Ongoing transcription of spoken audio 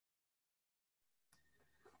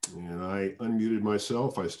And I unmuted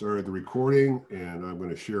myself. I started the recording, and I'm going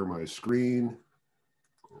to share my screen.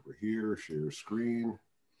 Go over here, share screen,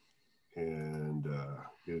 and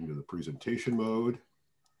get into the presentation mode.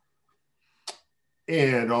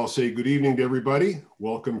 And I'll say good evening to everybody.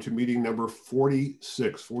 Welcome to meeting number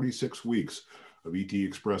 46 weeks of ET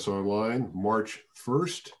Express Online, March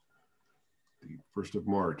 1st, the 1st of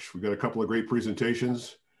March. We've got a couple of great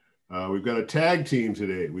presentations. We've got a tag team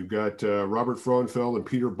today. We've got Robert Frauenfeld and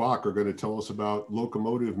Peter Bach are going to tell us about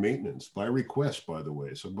locomotive maintenance by request, by the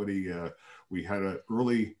way. Somebody, we had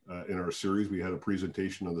early in our series, we had a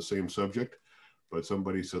presentation on the same subject, but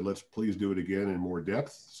somebody said, let's please do it again in more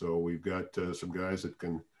depth. So we've got some guys that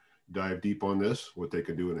can dive deep on this, what they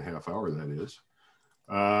can do in a half hour, that is.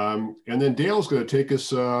 And then Dale's going to take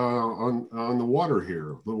us on the water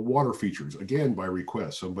here, little water features, again, by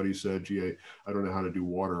request. Somebody said, gee, I don't know how to do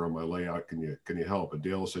water on my layout. Can you help? And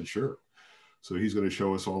Dale said, sure. So he's going to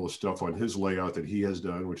show us all the stuff on his layout that he has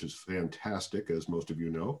done, which is fantastic, as most of you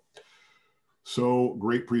know. So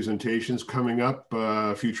great presentations coming up,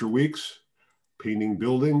 future weeks, painting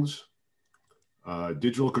buildings,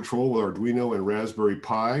 digital control with Arduino and Raspberry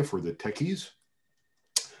Pi for the techies.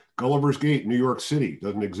 Gulliver's Gate, New York City,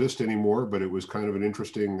 doesn't exist anymore, but it was kind of an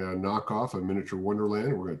interesting knockoff of Miniature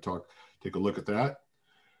Wonderland. We're going to take a look at that.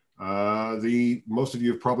 Most of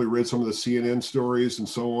you have probably read some of the CNN stories and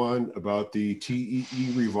so on about the TEE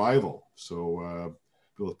revival. So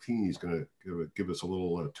Bill Peeney is going to give us a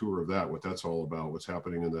little tour of that, what that's all about, what's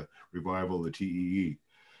happening in the revival of the TEE.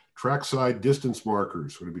 Trackside distance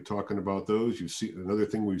markers, we're going to be talking about those. You see another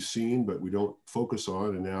thing we've seen, but we don't focus on.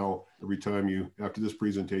 And now every time after this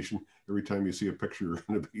presentation, every time you see a picture, you're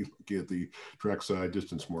going to be looking at the trackside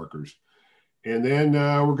distance markers. And then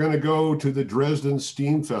we're going to go to the Dresden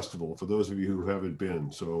Steam Festival for those of you who haven't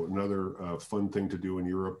been. So another fun thing to do in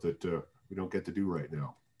Europe that we don't get to do right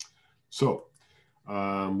now. So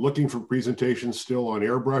looking for presentations still on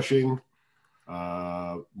airbrushing,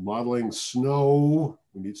 modeling snow.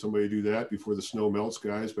 We need somebody to do that before the snow melts,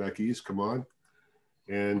 guys, back east, come on.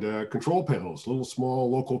 And control panels, little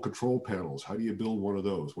small local control panels. How do you build one of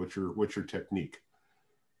those? What's your technique?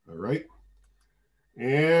 All right.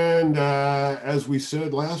 And as we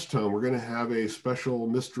said last time, we're going to have a special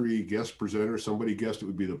mystery guest presenter. Somebody guessed it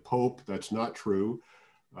would be the Pope. That's not true.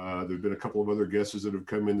 There have been a couple of other guesses that have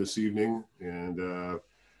come in this evening, and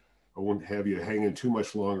I won't have you hanging too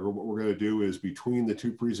much longer. What we're going to do is between the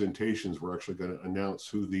two presentations, we're actually going to announce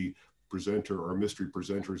who the presenter, our mystery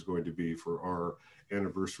presenter, is going to be for our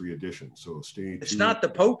anniversary edition. So stay tuned. It's not the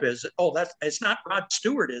Pope, is it? Oh, it's not Rod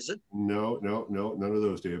Stewart, is it? No, none of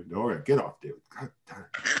those, David. All right, get off, David. God darn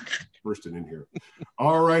it. Bursting in here.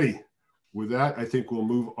 All righty. With that, I think we'll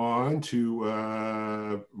move on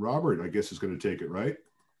to Robert, I guess is going to take it, right?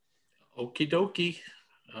 Okie dokie.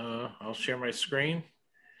 I'll share my screen.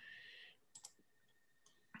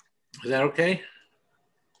 Is that okay?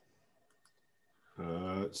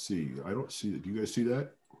 Let's see. I don't see it. Do you guys see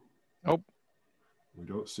that? Nope. We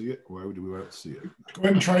don't see it. Why would we want to see it? Go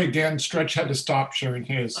ahead and try again. Stretch had to stop sharing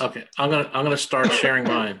his. Okay, I'm gonna start sharing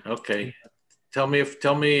mine. Okay, tell me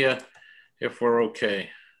if we're okay.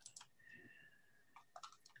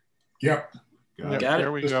 Yep. Got it.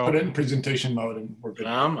 There we Just go. put it in presentation mode and we're good.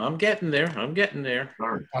 I'm getting there. I'm getting there.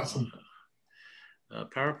 All right. Awesome.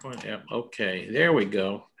 PowerPoint. Yep. Okay. There we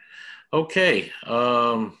go. Okay.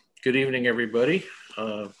 Good evening, everybody.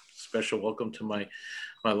 Special welcome to my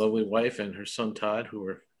lovely wife and her son Todd, who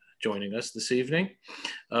are joining us this evening.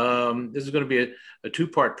 This is going to be a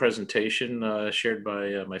two-part presentation shared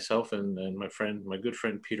by myself and my good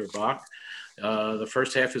friend Peter Bach. The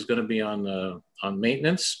first half is going to be on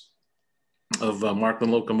maintenance of Marklin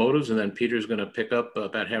locomotives, and then Peter's going to pick up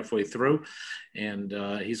about halfway through, and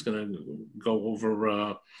he's going to go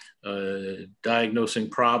over diagnosing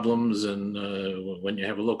problems and when you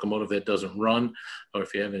have a locomotive that doesn't run, or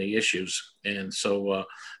if you have any issues. And so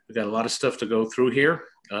we've got a lot of stuff to go through here.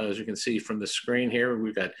 As you can see from the screen here,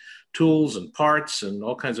 we've got tools and parts and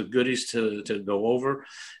all kinds of goodies to go over.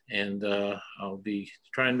 And I'll be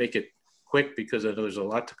trying to make it quick because I know there's a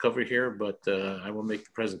lot to cover here, but I will make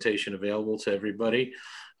the presentation available to everybody.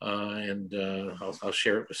 And I'll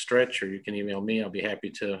share it with Stretch, or you can email me. I'll be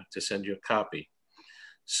happy to send you a copy.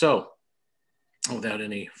 So without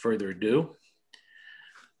any further ado,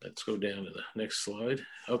 let's go down to the next slide.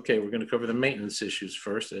 Okay, we're going to cover the maintenance issues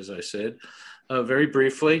first, as I said. Very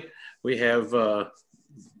briefly, we have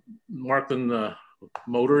Marklin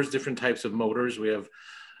motors, different types of motors. We have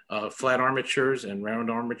flat armatures and round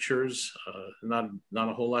armatures. Not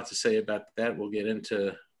a whole lot to say about that. We'll get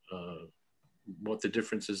into what the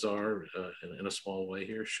differences are in a small way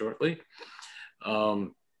here shortly.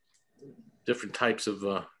 different types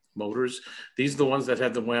of motors. These are the ones that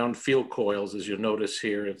have the wound field coils, as you'll notice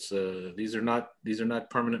here. It's these are not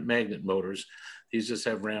permanent magnet motors. These just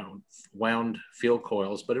have wound field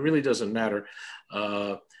coils, but it really doesn't matter.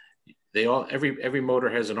 Every motor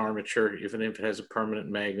has an armature, even if it has a permanent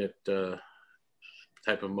magnet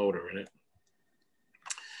type of motor in it.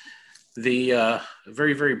 The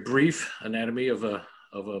very, very brief anatomy of a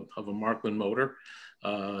Marklin motor.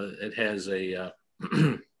 It has a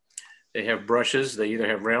they have brushes. They either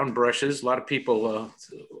have round brushes. A lot of people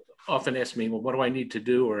often ask me, well, what do I need to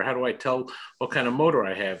do, or how do I tell what kind of motor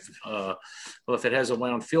I have? Well, if it has a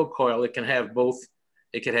wound field coil, it can have both.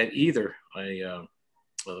 It could have either a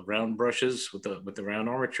round brushes with the round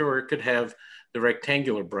armature, or it could have the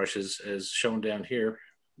rectangular brushes, as shown down here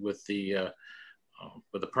with the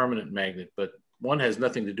permanent magnet. But one has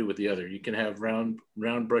nothing to do with the other. You can have round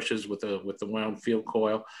brushes with the wound field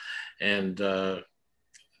coil, and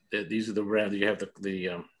these are the round. You have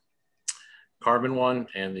the carbon one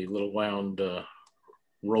and the little wound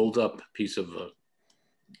rolled up piece of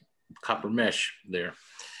copper mesh there.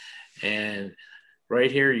 And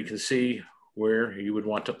right here you can see where you would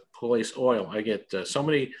want to place oil. I get so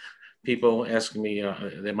many people asking me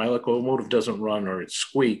that my locomotive doesn't run, or it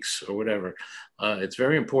squeaks, or whatever. It's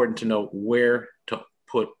very important to know where to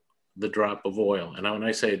put the drop of oil. And when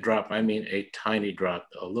I say a drop, I mean a tiny drop.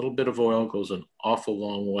 A little bit of oil goes an awful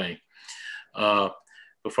long way.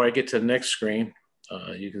 Before I get to the next screen,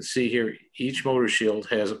 you can see here, each motor shield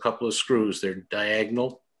has a couple of screws. They're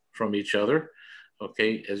diagonal from each other.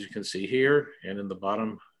 Okay, as you can see here, and in the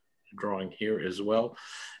bottom drawing here as well.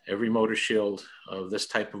 Every motor shield of this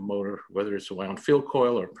type of motor, whether it's a wound field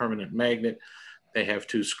coil or a permanent magnet, they have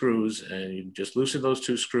two screws, and you just loosen those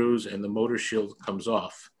two screws and the motor shield comes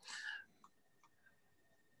off.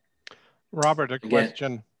 Robert, a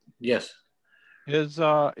question. Yes.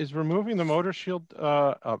 Is removing the motor shield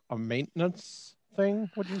a maintenance thing,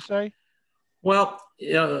 would you say? Well,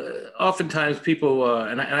 oftentimes people,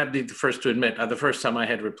 and I'd be the first to admit, the first time I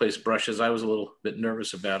had to replace brushes, I was a little bit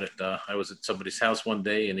nervous about it. I was at somebody's house one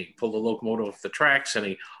day, and he pulled the locomotive off the tracks, and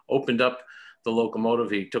he opened up the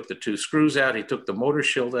locomotive. He took the two screws out. He took the motor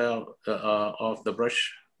shield out, off the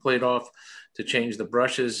brush plate off to change the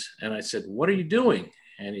brushes. And I said, "What are you doing?"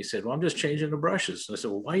 And he said, "Well, I'm just changing the brushes." And I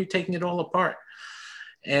said, "Well, why are you taking it all apart?"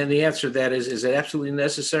 And the answer to that is it absolutely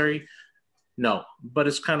necessary? No, but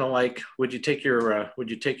it's kind of like, would you take your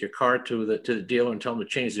car to the dealer and tell them to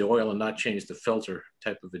change the oil and not change the filter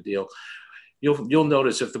type of a deal? You'll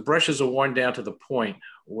notice if the brushes are worn down to the point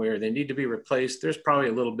where they need to be replaced, there's probably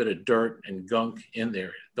a little bit of dirt and gunk in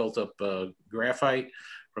there, built up graphite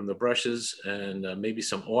from the brushes, and maybe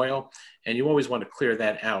some oil, and you always want to clear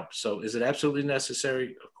that out. So is it absolutely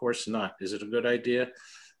necessary? Of course not. Is it a good idea?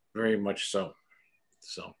 Very much so.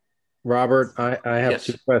 So, Robert, I have yes.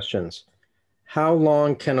 two questions. How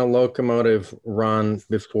long can a locomotive run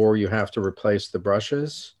before you have to replace the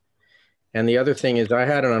brushes? And the other thing is, I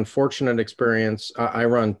had an unfortunate experience. I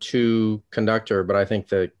run two conductor, but I think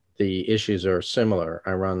that the issues are similar.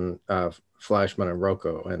 I run Flashman and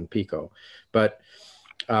Rocco and Pico. But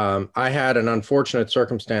I had an unfortunate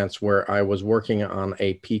circumstance where I was working on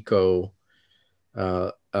a Pico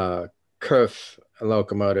Curve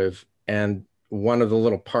locomotive, and one of the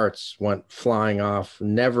little parts went flying off,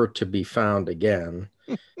 never to be found again,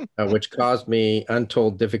 which caused me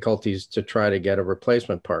untold difficulties to try to get a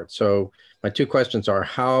replacement part. So my two questions are,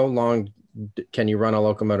 how long can you run a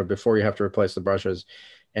locomotive before you have to replace the brushes?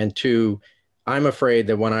 And two, I'm afraid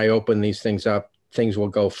that when I open these things up, things will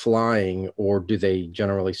go flying, or do they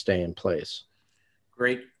generally stay in place?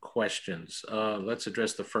 Great questions. Let's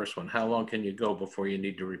address the first one. How long can you go before you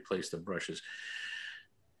need to replace the brushes?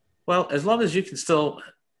 Well, as long as you can still,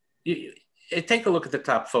 take a look at the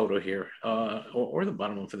top photo here, or the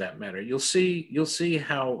bottom one for that matter. You'll see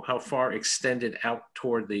how far extended out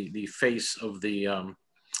toward the face of the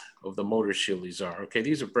motor shield these are. Okay,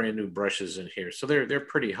 these are brand new brushes in here, so they're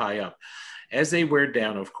pretty high up. As they wear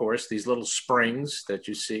down, of course, these little springs that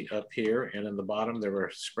you see up here and in the bottom, there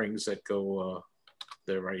are springs that go,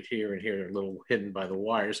 they're right here and here, they're a little hidden by the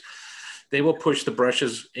wires. They will push the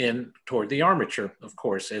brushes in toward the armature, of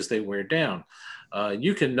course, as they wear down.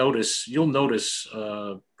 You'll notice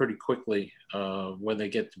pretty quickly when they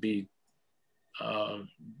get to be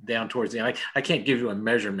down towards the end. I can't give you a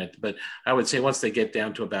measurement, but I would say once they get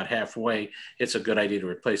down to about halfway, it's a good idea to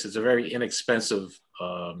replace. It's a very inexpensive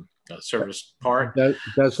service part.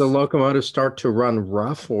 Does the locomotive start to run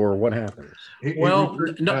rough, or what happens? Well,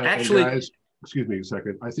 no, actually, guys, excuse me a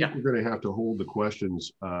second. I think we're going to have to hold the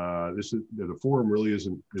questions. The forum really is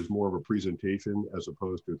more of a presentation as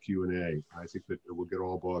opposed to a Q&A. I think that we'll get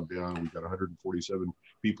all bogged down. We've got 147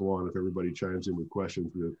 people on. If everybody chimes in with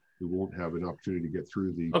questions, we won't have an opportunity to get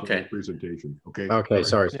through the presentation. Okay. Okay.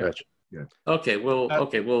 Sorry, Stretch. Yeah. Okay.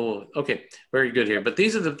 Okay. Very good here. But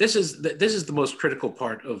this is the most critical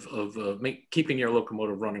part of keeping your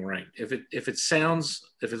locomotive running right. If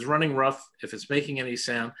it's running rough, if it's making any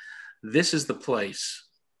sound, this is the place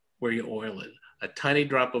where you oil it. A tiny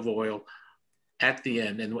drop of oil at the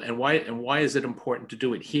end. And why is it important to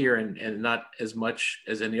do it here and not as much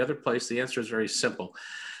as any other place? The answer is very simple.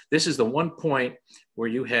 This is the one point where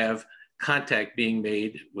you have contact being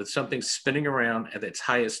made with something spinning around at its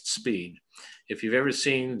highest speed. If you've ever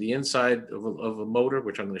seen the inside of a motor,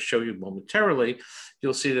 which I'm going to show you momentarily,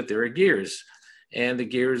 you'll see that there are gears, and the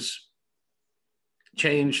gears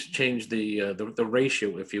change the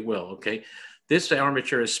ratio, if you will. Okay, this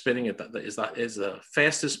armature is spinning is the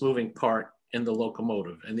fastest moving part in the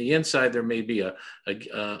locomotive, and the inside there may be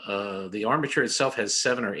the armature itself has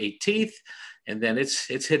 7 or 8 teeth, and then it's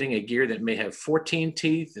hitting a gear that may have 14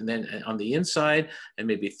 teeth, and then on the inside, and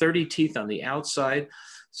maybe 30 teeth on the outside.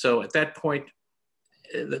 So at that point,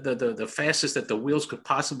 the fastest that the wheels could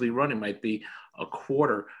possibly run, it might be a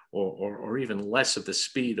quarter or even less of the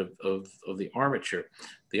speed of the armature.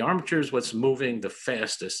 The armature is what's moving the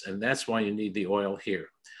fastest, and that's why you need the oil here.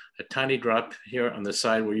 A tiny drop here on the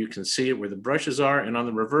side where you can see it, where the brushes are, and on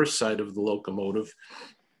the reverse side of the locomotive,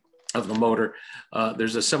 of the motor,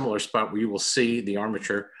 there's a similar spot where you will see the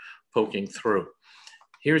armature poking through.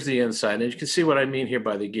 Here's the inside, and you can see what I mean here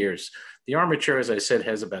by the gears. The armature, as I said,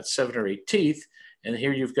 has about 7 or 8 teeth, and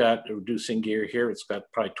here you've got a reducing gear here. It's got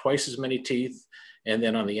probably twice as many teeth, and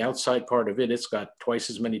then on the outside part of it, it's got twice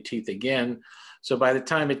as many teeth again. So by the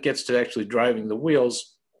time it gets to actually driving the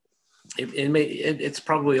wheels, it's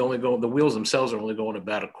probably only going, the wheels themselves are only going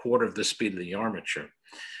about a quarter of the speed of the armature.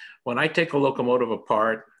 When I take a locomotive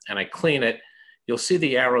apart and I clean it, you'll see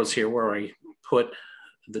the arrows here where I put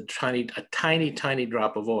a tiny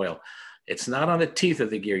drop of oil. It's not on the teeth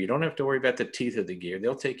of the gear. You don't have to worry about the teeth of the gear.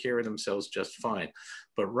 They'll take care of themselves just fine.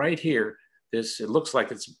 But right here, it looks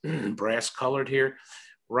like it's brass colored here,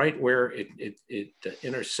 right where it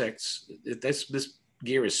intersects. This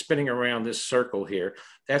gear is spinning around this circle here.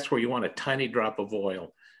 That's where you want a tiny drop of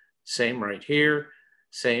oil. Same right here,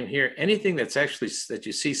 same here. Anything that's actually, that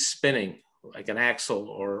you see spinning, like an axle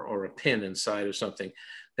or a pin inside of something,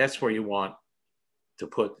 that's where you want to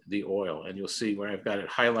put the oil. And you'll see where I've got it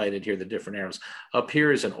highlighted here, the different arrows. Up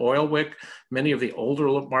here is an oil wick. Many of the older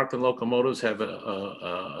Marklin locomotives have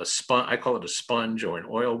a sponge, I call it a sponge, or an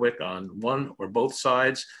oil wick on one or both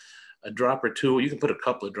sides, a drop or two. You can put a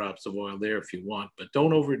couple of drops of oil there if you want, but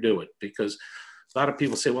don't overdo it, because a lot of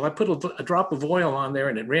people say, well, I put a drop of oil on there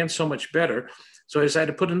and it ran so much better, so I decided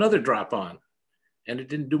to put another drop on. And it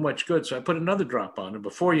didn't do much good, so I put another drop on. And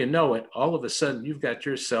before you know it, all of a sudden, you've got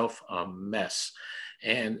yourself a mess.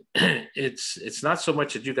 And it's not so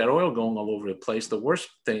much that you got oil going all over the place. The worst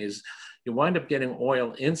thing is you wind up getting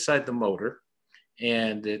oil inside the motor,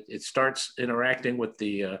 and it starts interacting with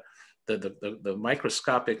the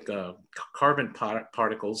microscopic carbon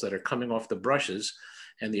particles that are coming off the brushes,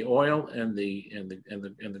 and the oil and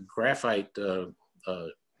the graphite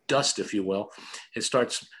dust, if you will. It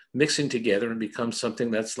starts mixing together and becomes something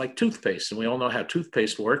that's like toothpaste. And we all know how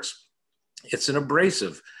toothpaste works. It's an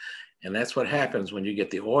abrasive. And that's what happens when you get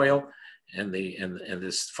the oil and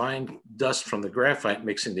this fine dust from the graphite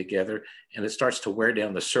mixing together, and it starts to wear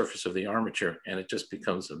down the surface of the armature, and it just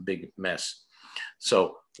becomes a big mess.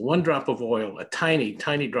 So one drop of oil, a tiny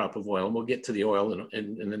drop of oil, and we'll get to the oil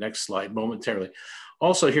in the next slide momentarily.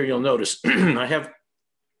 Also here, you'll notice I have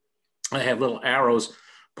little arrows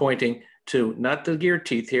pointing to not the gear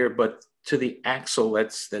teeth here, but to the axle.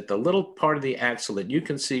 That's the little part of the axle that you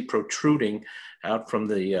can see protruding out from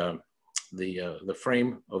the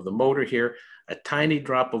frame of the motor here. A tiny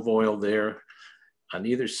drop of oil there on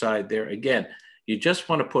either side there. Again, you just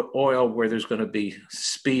want to put oil where there's going to be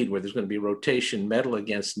speed, where there's going to be rotation, metal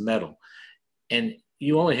against metal. And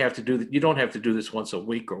you only have to do, you don't have to do this once a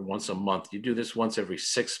week or once a month. You do this once every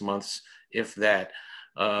 6 months, if that.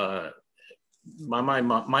 My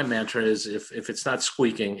mantra is if it's not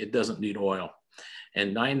squeaking, it doesn't need oil.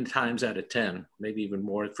 And 9 times out of 10, maybe even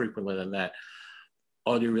more frequently than that,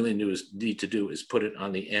 all you really need to do is put it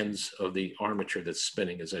on the ends of the armature that's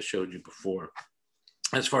spinning, as I showed you before.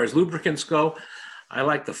 As far as lubricants go, I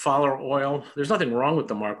like the Fowler oil. There's nothing wrong with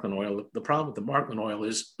the Marklin oil. The problem with the Marklin oil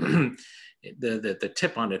is the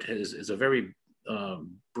tip on it is a very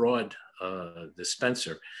broad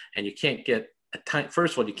dispenser, and you can't get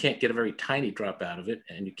first of all, you can't get a very tiny drop out of it,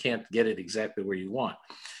 and you can't get it exactly where you want.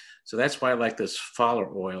 So that's why I like this Fowler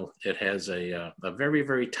oil. It has a very,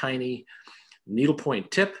 very tiny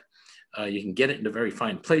needlepoint tip. You can get it into very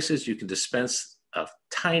fine places. You can dispense a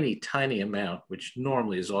tiny, tiny amount, which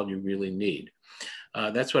normally is all you really need.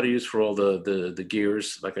 That's what I use for all the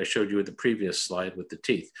gears, like I showed you with the previous slide with the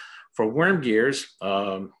teeth. For worm gears,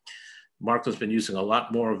 Marklin's been using a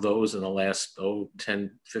lot more of those in the last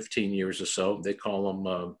 10, 15 years or so. They call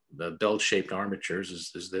them the bell-shaped armatures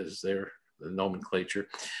is their nomenclature.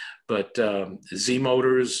 But Z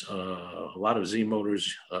motors, a lot of Z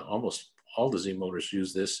motors, almost all the Z motors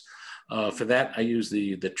use this. For that, I use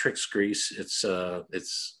the Trix grease. It's a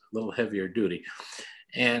little heavier duty.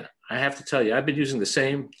 And I have to tell you, I've been using the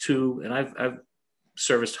same tube, and I've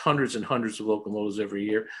serviced hundreds and hundreds of locomotives every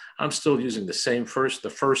year. I'm still using the same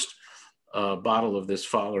the first bottle of this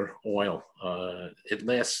Fowler oil.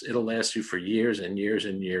 It'll last you for years and years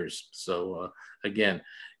and years. So again,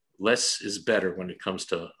 less is better when it comes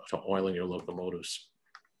to oiling your locomotives.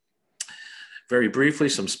 Very briefly,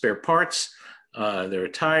 some spare parts. There are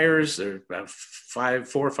tires. There are about 4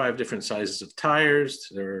 or 5 different sizes of tires.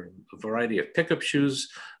 There are a variety of pickup shoes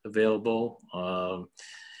available. On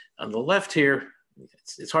the left here,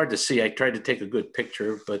 it's hard to see. I tried to take a good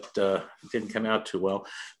picture, but it didn't come out too well.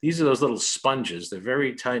 These are those little sponges. They're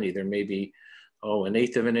very tiny. They're maybe,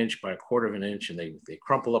 1/8 of an inch by 1/4 of an inch, and they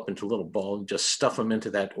crumple up into a little ball and just stuff them into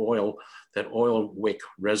that oil wick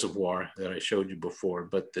reservoir that I showed you before.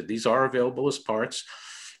 But these are available as parts.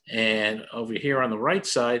 And over here on the right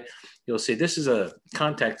side, you'll see this is a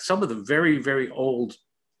contact. Some of the very, very old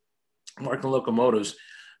Marklin locomotives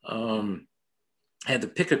had the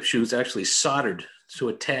pickup shoes actually soldered to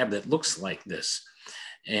a tab that looks like this.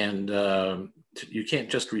 And you can't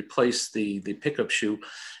just replace the pickup shoe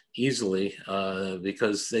easily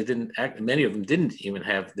because many of them didn't even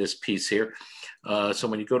have this piece here. So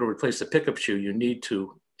when you go to replace the pickup shoe, you need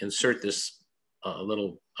to insert this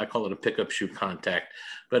I call it a pickup shoe contact.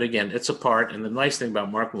 But again, it's a part. And the nice thing about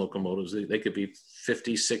Marklin locomotives, they could be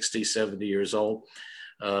 50, 60, 70 years old.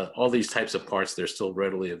 All these types of parts, they're still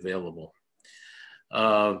readily available.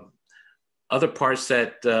 Other parts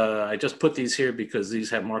that I just put these here because these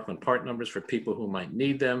have Marklin part numbers for people who might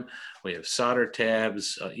need them. We have solder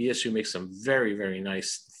tabs. ESU makes some very, very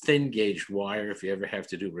nice thin gauged wire if you ever have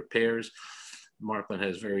to do repairs. Marklin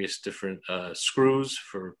has various different screws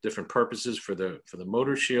for different purposes for the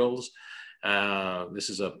motor shields. This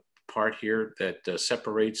is a part here that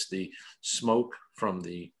separates the smoke from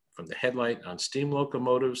the headlight on steam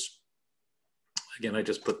locomotives. Again, I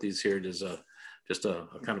just put these here as just a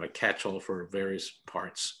kind of a catch-all for various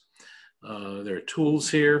parts. There are tools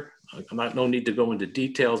here. No need to go into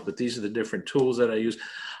details, but these are the different tools that I use.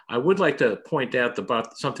 I would like to point out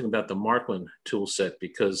something about the Marklin tool set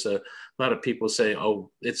because a lot of people say,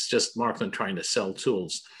 oh, it's just Marklin trying to sell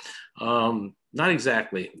tools. Not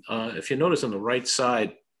exactly. If you notice on the right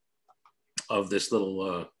side of this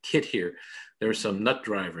little kit here, there are some nut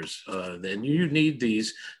drivers. Then you need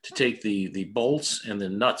these to take the bolts and the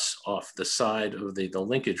nuts off the side of the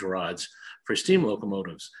linkage rods for steam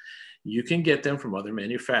locomotives. You can get them from other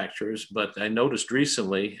manufacturers, but I noticed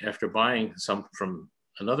recently after buying some from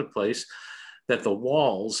another place that the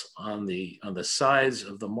walls on the sides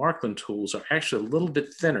of the Marklin tools are actually a little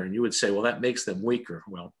bit thinner. And you would say, well, that makes them weaker.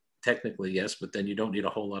 Well, technically, yes, but then you don't need a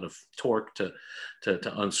whole lot of torque to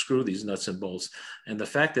unscrew these nuts and bolts. And the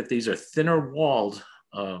fact that these are thinner walled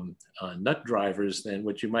nut drivers than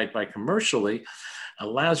what you might buy commercially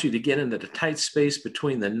allows you to get into the tight space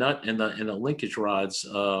between the nut and the linkage rods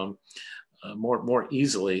more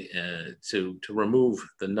easily to remove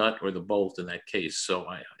the nut or the bolt in that case. So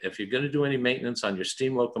if you're going to do any maintenance on your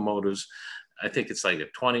steam locomotives, I think it's like a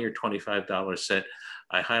 $20 or $25 set.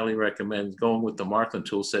 I highly recommend going with the Marklin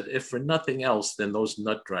tool set. If for nothing else than those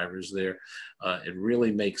nut drivers there, it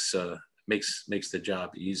really makes the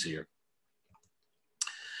job easier.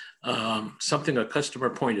 Something a customer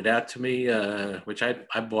pointed out to me, which I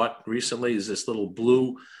bought recently, is this little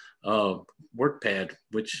blue work pad,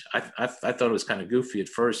 which I thought it was kind of goofy at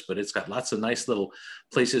first, but it's got lots of nice little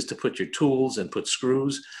places to put your tools and put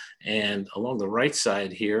screws. And along the right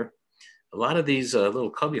side here, a lot of these little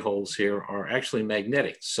cubby holes here are actually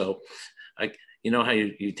magnetic. So you know how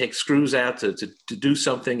you take screws out to do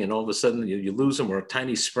something and all of a sudden you lose them, or a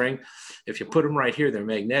tiny spring. If you put them right here, they're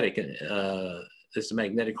magnetic. There's a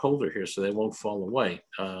magnetic holder here so they won't fall away.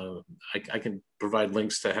 I can provide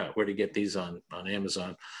links to where to get these on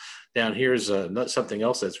Amazon. Down here is something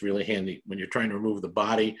else that's really handy when you're trying to remove the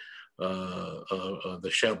body,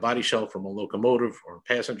 body shell from a locomotive or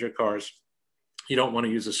passenger cars. You don't want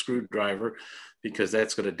to use a screwdriver because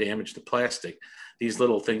that's going to damage the plastic. These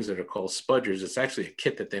little things that are called spudgers, it's actually a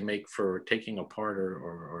kit that they make for taking apart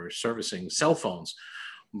or servicing cell phones.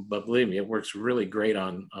 But believe me, it works really great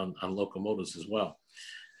on locomotives as well.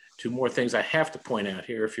 Two more things I have to point out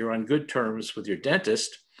here. If you're on good terms with your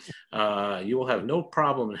dentist, you will have no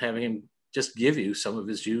problem in having him just give you some of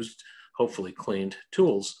his used, hopefully cleaned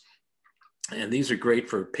tools. And these are great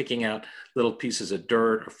for picking out little pieces of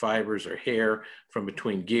dirt or fibers or hair from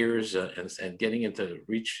between gears and getting into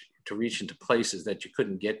reach into places that you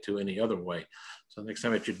couldn't get to any other way. So next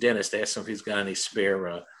time at your dentist, ask him if he's got any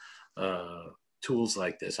spare tools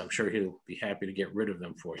like this. I'm sure he'll be happy to get rid of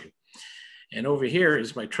them for you. And over here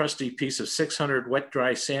is my trusty piece of 600 wet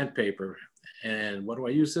dry sandpaper. And what do I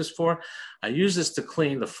use this for? I use this to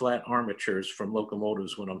clean the flat armatures from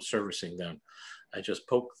locomotives when I'm servicing them. I just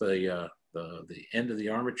poke the end of the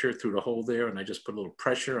armature through the hole there, and I just put a little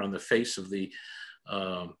pressure on the face of the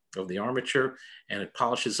armature, and it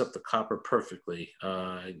polishes up the copper perfectly.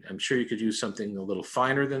 I'm sure you could use something a little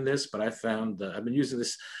finer than this, but I found I've been using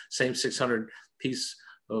this same 600 piece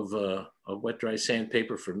of wet dry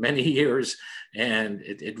sandpaper for many years, and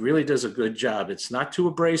it really does a good job. It's not too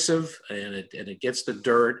abrasive, and it gets the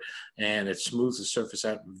dirt, and it smooths the surface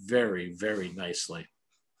out very, very nicely.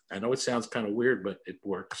 I know it sounds kind of weird, but it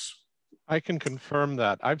works. I can confirm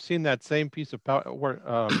that. I've seen that same piece of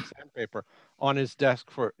sandpaper on his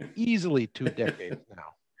desk for easily 2 decades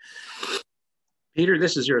now. Peter,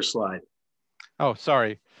 this is your slide. Oh,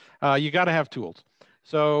 sorry. You got to have tools.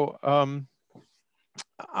 So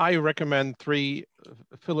I recommend 3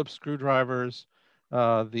 Phillips screwdrivers,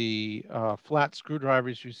 the flat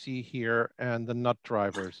screwdrivers you see here, and the nut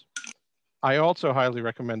drivers. I also highly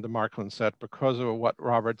recommend the Marklin set because of what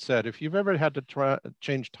Robert said. If you've ever had to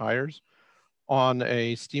change tires on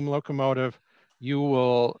a steam locomotive, you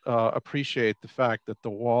will appreciate the fact that the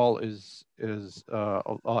wall is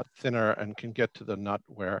a lot thinner and can get to the nut,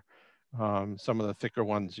 where some of the thicker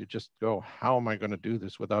ones, you just go, how am I going to do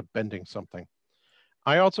this without bending something?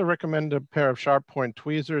 I also recommend a pair of sharp point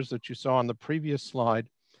tweezers that you saw on the previous slide.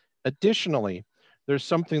 Additionally, there's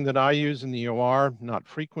something that I use in the OR, not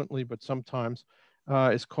frequently, but sometimes.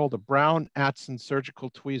 It's called a Brown Atson surgical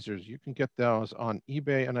tweezers. You can get those on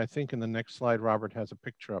eBay, and I think in the next slide, Robert has a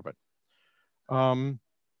picture of it.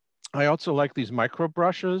 I also like these micro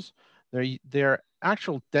brushes. They're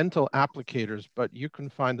actual dental applicators, but you can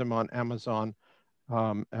find them on Amazon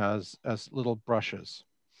as little brushes.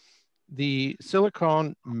 The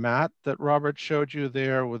silicone mat that Robert showed you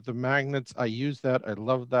there with the magnets, I use that. I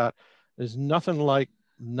love that. There's nothing like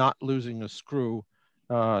not losing a screw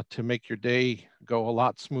to make your day go a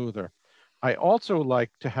lot smoother. I also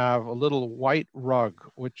like to have a little white rug,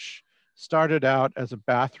 which started out as a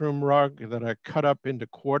bathroom rug that I cut up into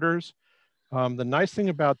quarters. The nice thing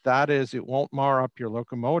about that is it won't mar up your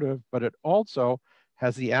locomotive, but it also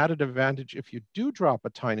has the added advantage if you do drop a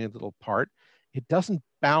tiny little part, it doesn't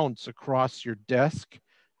bounce across your desk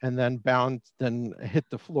and then hit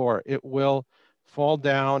the floor. It will fall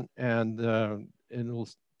down and it will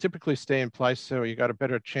typically stay in place, so you got a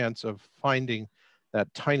better chance of finding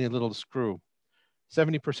that tiny little screw.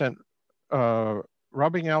 70%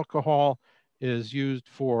 rubbing alcohol is used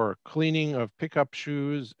for cleaning of pickup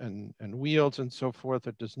shoes and wheels and so forth.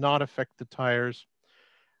 It does not affect the tires.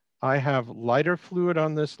 I have lighter fluid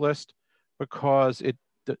on this list because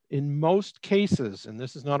in most cases, and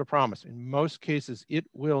this is not a promise, in most cases, it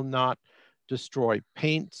will not destroy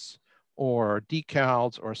paints or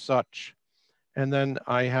decals or such. And then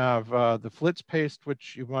I have the Flitz paste,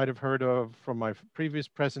 which you might have heard of from my previous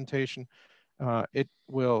presentation. It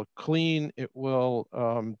will clean, it will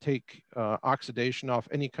take oxidation off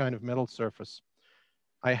any kind of metal surface.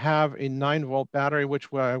 I have a 9-volt battery,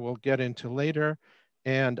 which I will get into later.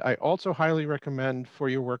 And I also highly recommend for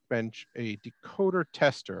your workbench a decoder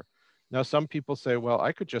tester. Now, some people say, well,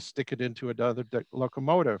 I could just stick it into another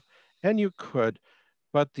locomotive, and you could,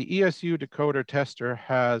 but the ESU decoder tester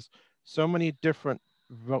has so many different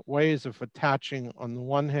ways of attaching. On the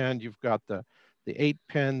one hand, you've got the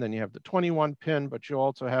 8-pin, then you have the 21-pin, but you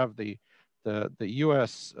also have the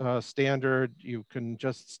US standard. You can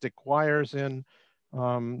just stick wires in.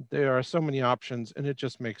 There are so many options, and it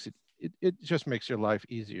just makes your life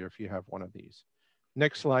easier if you have one of these.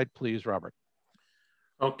 Next slide, please, Robert.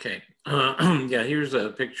 Okay, yeah, here's a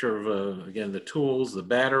picture of, again, the tools, the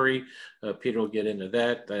battery. Peter will get into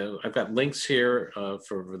that. I've got links here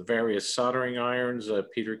for the various soldering irons.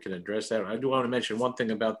 Peter can address that. I do want to mention one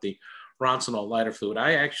thing about the Ronsonol lighter fluid.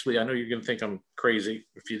 I know you're going to think I'm crazy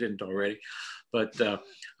if you didn't already, but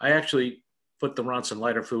I actually put the Ronson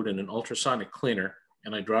lighter fluid in an ultrasonic cleaner,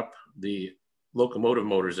 and I drop the locomotive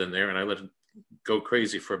motors in there, and I let it go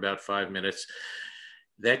crazy for about 5 minutes.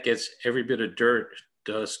 That gets every bit of dirt,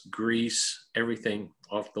 dust, grease, everything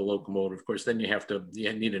off the locomotive. Of course, then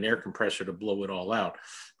you need an air compressor to blow it all out.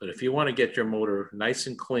 But if you want to get your motor nice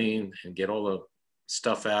and clean and get all the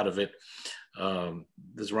stuff out of it,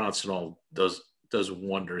 this Roncinol does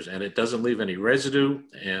wonders, and it doesn't leave any residue.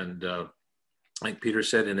 And like Peter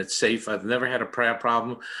said, and it's safe. I've never had a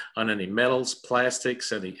problem on any metals,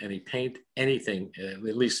 plastics, any paint, anything,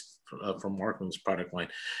 at least from Marklin's product line.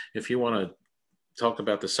 If you want to talk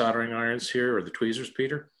about the soldering irons here or the tweezers,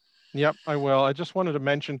 Peter? Yep, I will. I just wanted to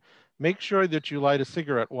mention, make sure that you light a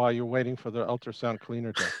cigarette while you're waiting for the ultrasound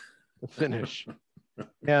cleaner to finish.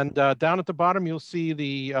 And down at the bottom, you'll see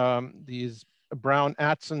these brown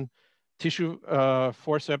Atson tissue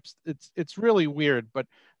forceps. It's really weird, but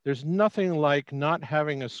there's nothing like not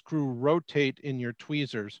having a screw rotate in your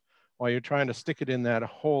tweezers while you're trying to stick it in that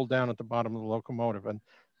hole down at the bottom of the locomotive. And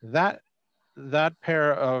that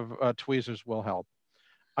pair of tweezers will help.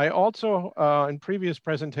 I also, in previous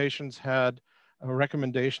presentations, had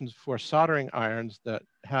recommendations for soldering irons that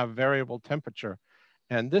have variable temperature.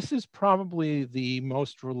 And this is probably the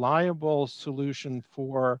most reliable solution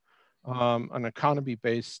for an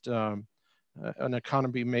economy-based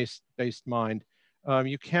mind.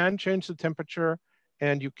 You can change the temperature,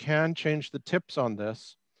 and you can change the tips on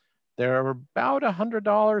this. They're about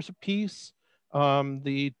 $100 a piece.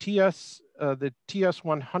 The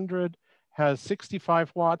TS100 has 65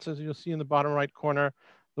 watts, as you'll see in the bottom right corner.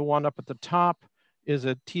 The one up at the top is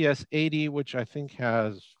a TS80, which I think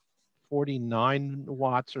has 49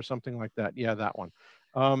 watts or something like that. Yeah, that one.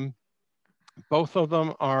 Both of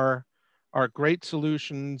them are great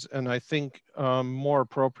solutions, and I think more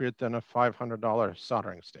appropriate than a $500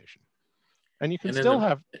 soldering station. And you can still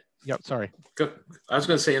have, yeah, sorry. I was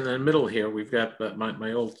going to say in the middle here, we've got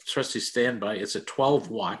my old trusty standby. It's a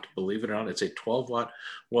 12 watt, believe it or not. It's a 12 watt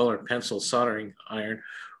Weller pencil soldering iron,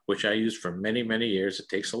 which I used for many, many years. It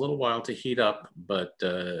takes a little while to heat up, but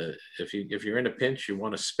if you're in a pinch, you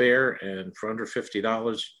want a spare, and for under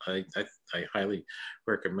 $50, I highly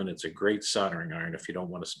recommend it. It's a great soldering iron if you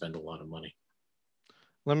don't want to spend a lot of money.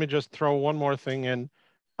 Let me just throw one more thing in.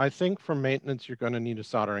 I think for maintenance, you're going to need a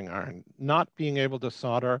soldering iron. Not being able to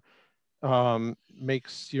solder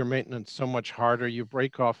makes your maintenance so much harder. You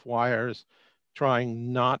break off wires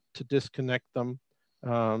trying not to disconnect them,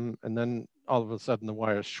 and then all of a sudden the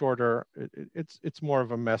wire is shorter. It's more of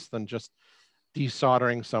a mess than just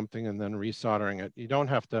desoldering something and then resoldering it. You don't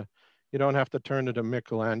have to turn to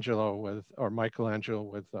Michelangelo with a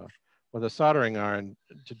soldering iron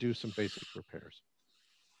to do some basic repairs.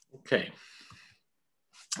 Okay.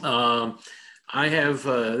 I have,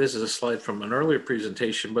 this is a slide from an earlier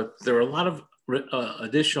presentation, but there are a lot of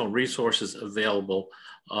additional resources available.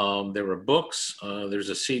 There were books. There's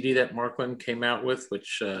a CD that Marklin came out with,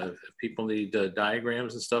 which if people need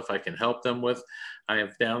diagrams and stuff, I can help them with. I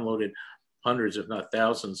have downloaded hundreds, if not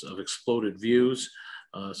thousands, of exploded views.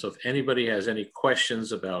 So if anybody has any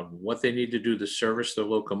questions about what they need to do to service their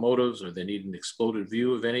locomotives, or they need an exploded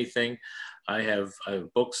view of anything, I have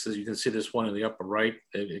books. As you can see, this one in the upper right,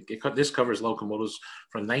 this covers locomotives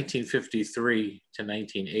from 1953 to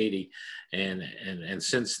 1980. And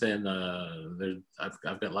since then,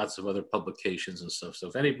 I've got lots of other publications and stuff. So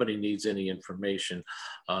if anybody needs any information,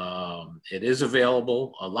 it is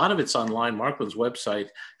available. A lot of it's online. Marklin's website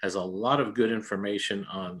has a lot of good information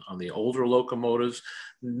on the older locomotives,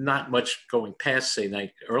 not much going past, say,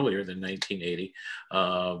 earlier than 1980.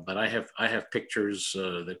 But I have pictures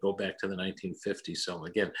that go back to the 1950s. So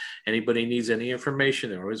again, anybody needs any information,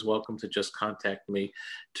 they're always welcome to just contact me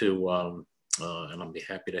and I'll be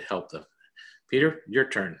happy to help them. Peter, your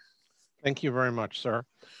turn. Thank you very much, sir.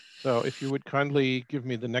 So if you would kindly give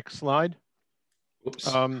me the next slide. Oops.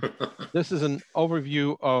 This is an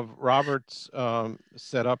overview of Robert's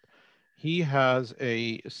setup. He has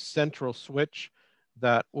a central switch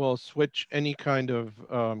that will switch any kind of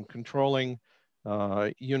controlling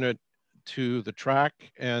unit to the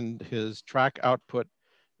track, and his track output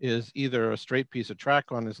is either a straight piece of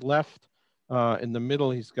track on his left. In the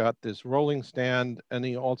middle, he's got this rolling stand, and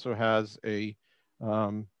he also has a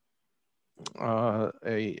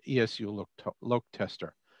ESU loc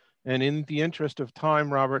tester. And in the interest of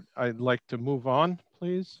time, Robert, I'd like to move on,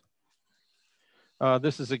 please.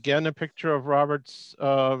 This is again a picture of Robert's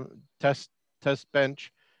test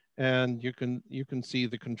bench, and you can see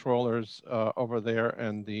the controllers over there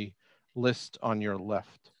and the list on your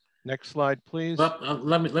left. Next slide, please. Well,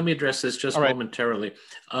 let me address this just momentarily.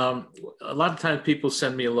 A lot of times people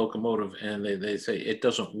send me a locomotive and they say it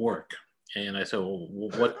doesn't work. And I said, well,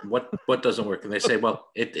 what doesn't work? And they say, well,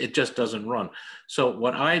 it just doesn't run. So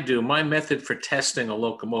what I do, my method for testing a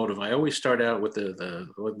locomotive, I always start out with the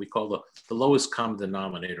what we call the lowest common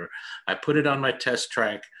denominator. I put it on my test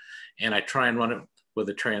track, and I try and run it with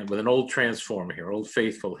an old transformer here, Old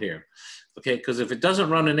Faithful here. Okay, because if it doesn't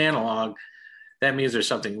run an analog, that means there's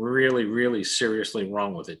something really, really seriously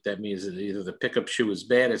wrong with it. That means that either the pickup shoe is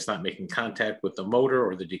bad, it's not making contact with the motor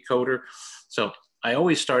or the decoder. So I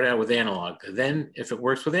always start out with analog. Then if it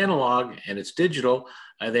works with analog and it's digital,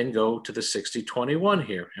 I then go to the 6021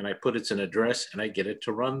 here, and I put its an address and I get it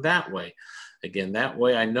to run that way. Again, that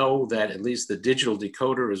way I know that at least the digital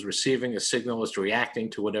decoder is receiving a signal, is reacting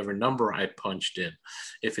to whatever number I punched in.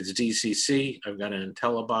 If it's DCC, I've got an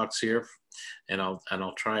IntelliBox here, and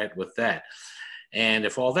I'll try it with that. And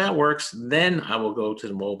if all that works, then I will go to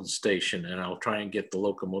the mobile station, and I'll try and get the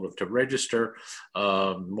locomotive to register.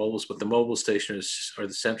 Mobiles, but the mobile station or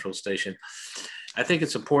the central station. I think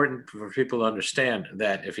it's important for people to understand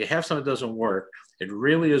that if you have something that doesn't work, it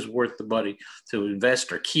really is worth the money to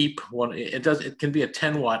invest or keep one. It can be a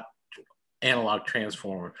 10-watt analog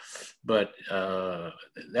transformer, but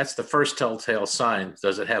that's the first telltale sign.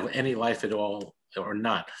 Does it have any life at all or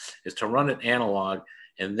not? Is to run it analog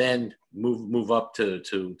and then move up to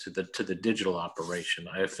the digital operation.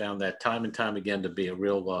 I have found that time and time again to be a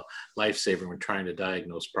real lifesaver when trying to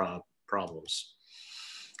diagnose problems.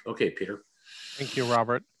 Okay, Peter. Thank you,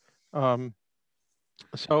 Robert.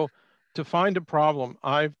 So to find a problem,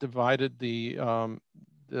 I've divided the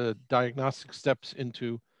diagnostic steps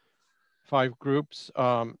into 5 groups.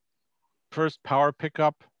 First, power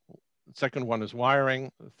pickup. The second one is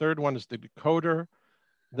wiring. The third one is the decoder.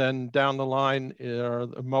 Then down the line are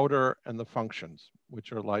the motor and the functions,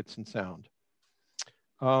 which are lights and sound.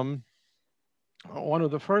 One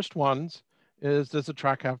of the first ones is, does the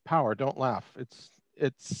track have power? Don't laugh.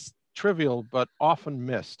 It's trivial, but often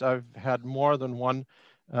missed. I've had more than one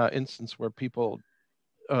instance where people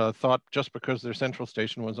thought just because their central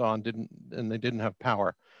station was on they didn't have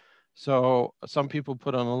power. So some people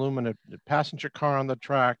put an aluminum passenger car on the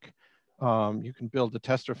track. You can build a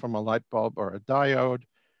tester from a light bulb or a diode.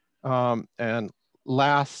 And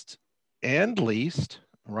last and least,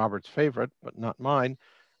 Robert's favorite, but not mine,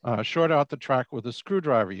 short out the track with a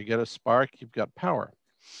screwdriver. You get a spark, you've got power.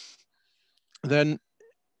 Then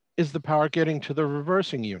is the power getting to the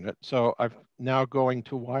reversing unit? So I'm now going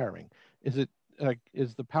to wiring. Is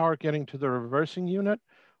the power getting to the reversing unit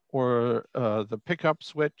or the pickup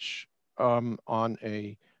switch on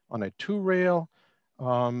a 2-rail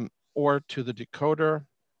or to the decoder?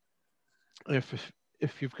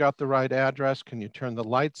 If you've got the right address, can you turn the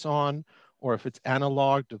lights on? Or if it's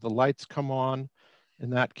analog, do the lights come on? In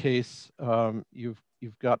that case,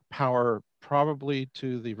 you've got power probably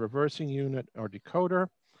to the reversing unit or decoder.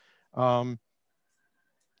 And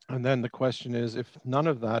then the question is, if none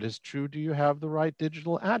of that is true, do you have the right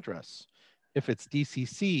digital address? If it's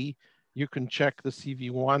DCC, you can check the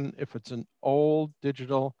CV1. If it's an old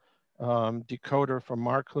digital decoder from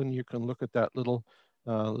Marklin, you can look at that little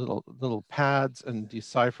pads and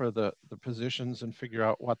decipher the positions and figure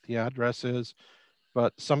out what the address is.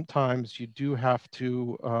 But sometimes you do have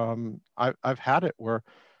to, I've had it where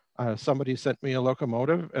somebody sent me a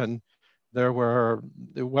locomotive and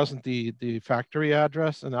it wasn't the factory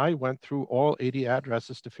address, and I went through all 80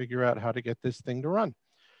 addresses to figure out how to get this thing to run.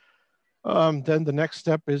 Then the next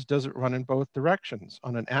step is, does it run in both directions?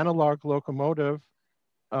 On an analog locomotive,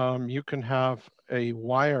 you can have a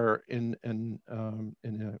wire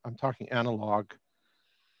I'm talking analog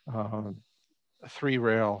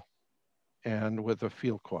 3-rail and with a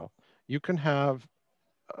field coil. You can have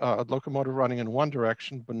a locomotive running in one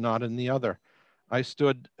direction, but not in the other. I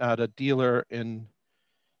stood at a dealer in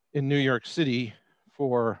New York City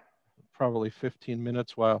for probably 15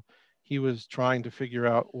 minutes while he was trying to figure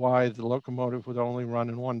out why the locomotive would only run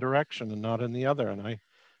in one direction and not in the other. And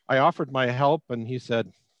I offered my help and he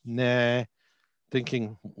said, nah,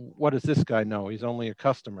 thinking, what does this guy know? He's only a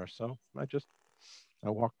customer. So I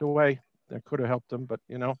walked away. I could have helped him, but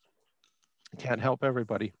can't help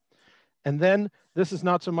everybody. And then this is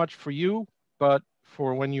not so much for you, but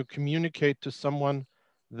for when you communicate to someone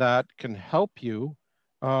that can help you,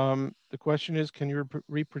 the question is, can you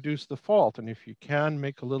reproduce the fault? And if you can,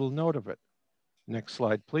 make a little note of it. Next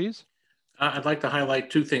slide, please. I'd like to highlight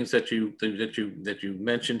 2 things that you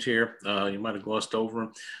mentioned here. You might have glossed over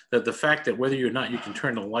them. That the fact that whether or not you can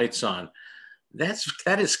turn the lights on,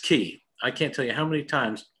 that is key. I can't tell you how many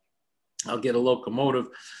times I'll get a locomotive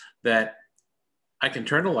that I can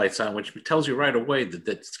turn the lights on, which tells you right away that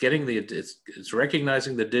it's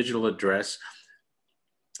recognizing the digital address.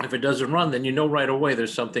 If it doesn't run, then you know right away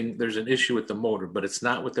there's an issue with the motor, but it's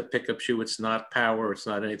not with the pickup shoe, it's not power, it's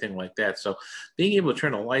not anything like that. So being able to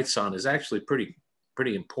turn the lights on is actually pretty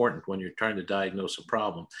important when you're trying to diagnose a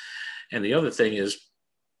problem. And the other thing is,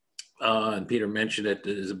 and Peter mentioned it,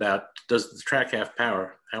 is about, does the track have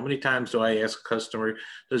power? How many times do I ask a customer,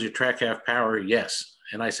 does your track have power? Yes.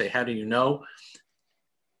 And I say, how do you know?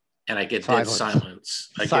 And I get dead silence.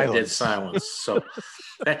 I get dead silence. So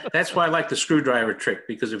that's why I like the screwdriver trick,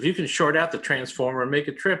 because if you can short out the transformer and make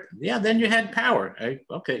a trip, yeah, then you had power.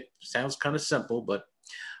 Okay, sounds kind of simple, but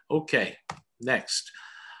okay. Next.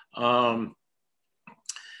 I'll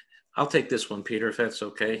take this one, Peter, if that's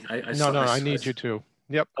okay. I need you to.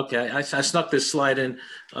 Yep. Okay, I snuck this slide in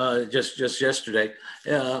just yesterday.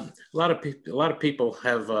 A lot of people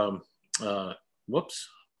have. Whoops.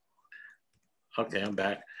 Okay, I'm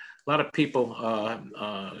back. A lot of people,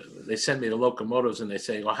 they send me the locomotives and they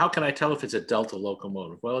say, well, how can I tell if it's a Delta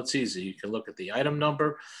locomotive? Well, it's easy. You can look at the item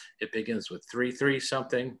number. It begins with 33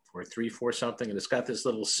 something or 34 something, and it's got this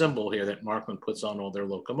little symbol here that Marklin puts on all their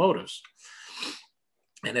locomotives.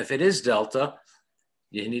 And if it is Delta,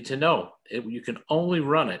 you need to know you can only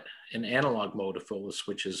run it in analog mode if all the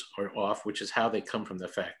switches are off, which is how they come from the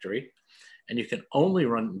factory. And you can only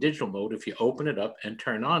run in digital mode if you open it up and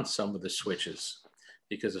turn on some of the switches.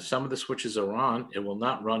 Because if some of the switches are on, it will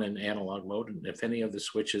not run in analog mode. And if any of the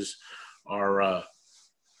switches are,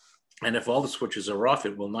 and if all the switches are off,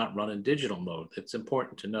 it will not run in digital mode. It's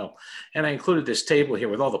important to know. And I included this table here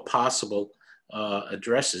with all the possible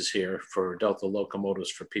addresses here for Delta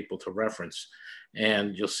locomotives for people to reference.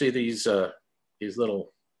 And you'll see these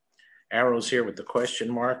little arrows here with the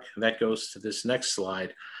question mark. And that goes to this next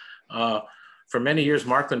slide. For many years,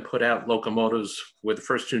 Marklin put out locomotives with the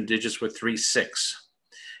first two digits were 36.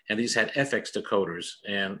 And these had FX decoders.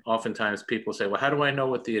 And oftentimes people say, well, how do I know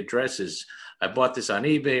what the address is? I bought this on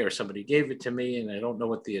eBay or somebody gave it to me and I don't know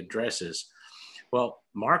what the address is. Well,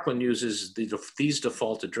 Marklin uses these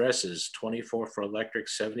default addresses, 24 for electric,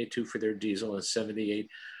 72 for their diesel, and 78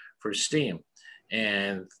 for steam.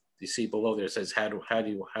 And you see below there, it says, how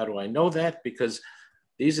do I know that? Because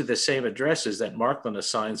these are the same addresses that Marklin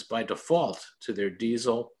assigns by default to their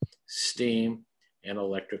diesel, steam, and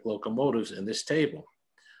electric locomotives in this table.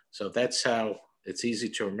 So that's how it's easy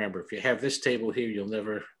to remember. If you have this table here, you'll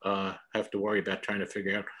never have to worry about trying to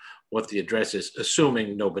figure out what the address is,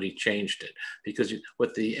 assuming nobody changed it. Because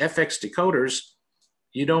with the FX decoders,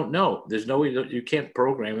 you don't know. There's no way, you can't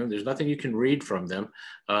program them. There's nothing you can read from them.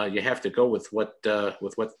 You have to go with what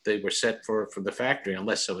they were set for from the factory,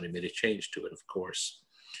 unless somebody made a change to it, of course.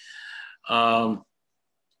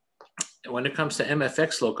 When it comes to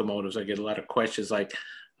MFX locomotives, I get a lot of questions like,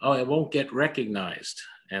 oh, it won't get recognized.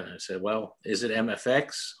 And I said, well, is it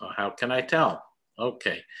MFX? Or how can I tell?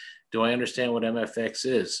 Okay, do I understand what MFX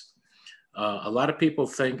is? A lot of people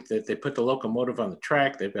think that they put the locomotive on the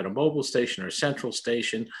track, they've got a mobile station or a central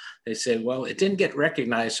station. They say, well, it didn't get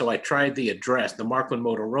recognized, so I tried the address, the Marklin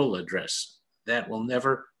Motorola address. That will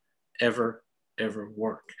never, ever, ever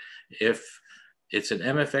work. If it's an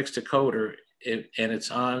MFX decoder and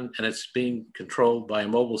it's on and it's being controlled by a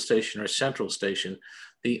mobile station or a central station,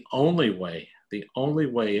 the only way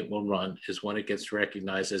it will run is when it gets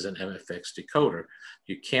recognized as an MFX decoder.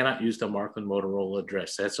 You cannot use the Marklin Motorola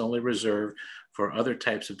address. That's only reserved for other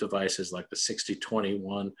types of devices like the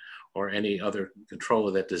 6021 or any other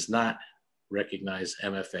controller that does not recognize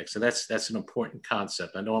MFX. And that's an important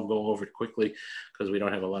concept. I know I'm going over it quickly because we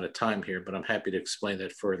don't have a lot of time here, but I'm happy to explain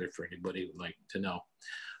that further for anybody who would like to know.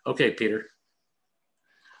 Okay, Peter.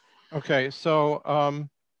 Okay, so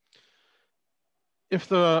if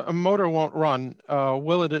the motor won't run,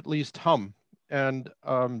 will it at least hum? And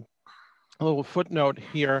a little footnote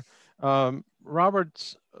here,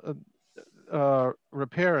 Robert's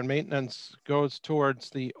repair and maintenance goes towards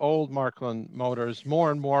the old Marklin motors.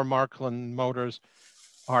 More and more Marklin motors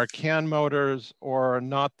are CAN motors or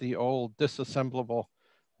not the old disassemblable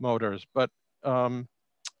motors. But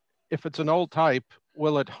if it's an old type,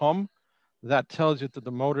 will it hum? That tells you that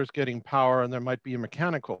the motor's getting power and there might be a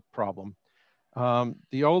mechanical problem.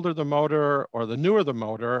 The older the motor or the newer the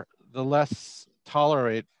motor, the less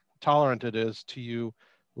tolerant it is to you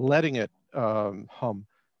letting it hum.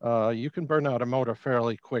 You can burn out a motor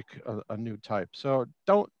fairly quick, a new type. So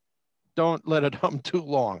don't let it hum too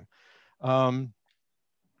long.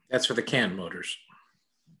 That's for the CAN motors.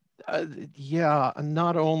 Yeah,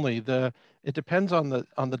 not only it depends on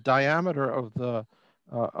the diameter of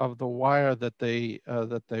the wire that they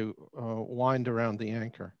wind around the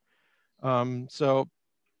anchor. So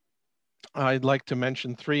I'd like to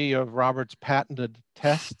mention 3 of Robert's patented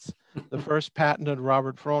tests. The first patented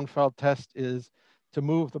Robert Frohnfeld test is to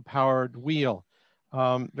move the powered wheel.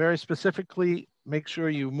 Very specifically, make sure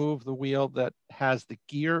you move the wheel that has the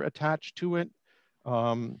gear attached to it.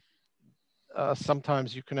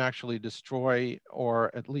 Sometimes you can actually destroy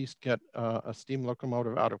or at least get a steam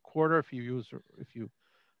locomotive out of quarter if you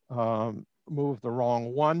move the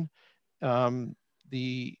wrong one.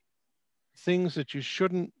 The things that you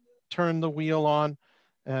shouldn't turn the wheel on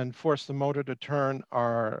and force the motor to turn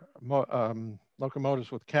are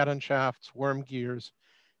locomotives with cat and shafts, worm gears,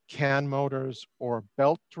 can motors, or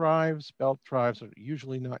belt drives. Belt drives are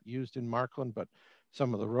usually not used in Marklin, but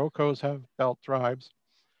some of the Rocos have belt drives.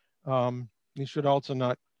 You should also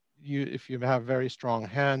not, if you have very strong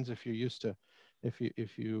hands, if you're used to, if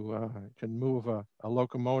you can move a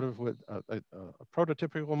locomotive with a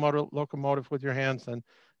prototypical locomotive with your hands, then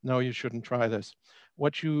no, you shouldn't try this.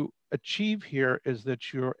 What you achieve here is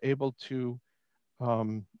that you're able to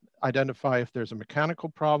identify if there's a mechanical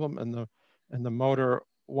problem and the motor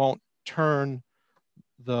won't turn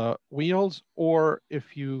the wheels, or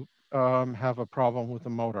if you have a problem with the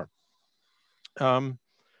motor.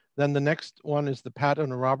 Then the next one is the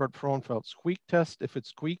patent Robert Frohnfeld squeak test. If it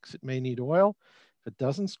squeaks, it may need oil. If it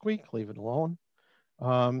doesn't squeak, leave it alone.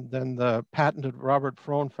 Then the patented Robert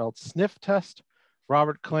Frohnfeld sniff test.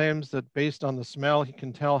 Robert claims that based on the smell, he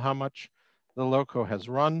can tell how much the loco has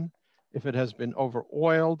run. If it has been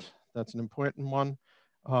over-oiled, that's an important one.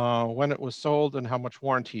 When it was sold and how much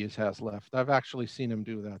warranty it has left. I've actually seen him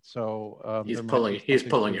do that. So he's pulling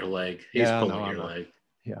your leg. He's pulling your leg.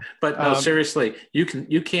 Yeah. But no, seriously, you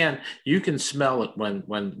can smell it when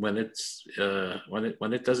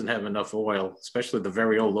it doesn't have enough oil, especially the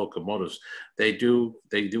very old locomotives. They do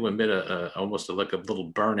emit almost like a little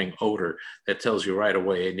burning odor that tells you right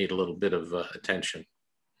away they need a little bit of attention.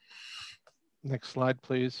 Next slide,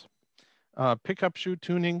 please. Pickup shoe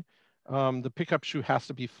tuning. The pickup shoe has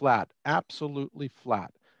to be flat, absolutely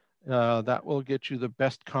flat. That will get you the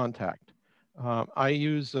best contact. I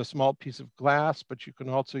use a small piece of glass, but you can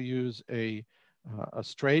also use a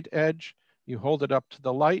straight edge. You hold it up to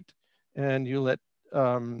the light and you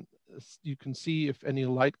you can see if any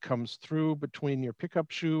light comes through between your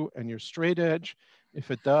pickup shoe and your straight edge.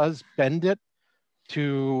 If it does, bend it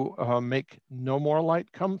to make no more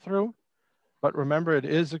light come through. But remember, it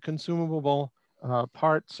is a consumable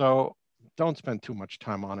part, so don't spend too much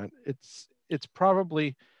time on it. It's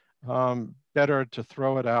probably better to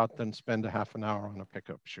throw it out than spend a half an hour on a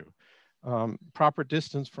pickup shoe. Proper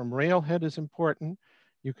distance from railhead is important.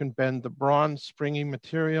 You can bend the bronze springy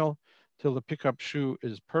material till the pickup shoe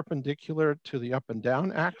is perpendicular to the up and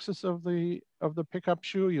down axis of the pickup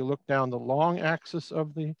shoe. You look down the long axis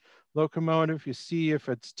of the locomotive, you see if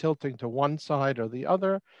it's tilting to one side or the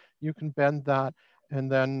other, you can bend that.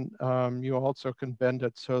 And then you also can bend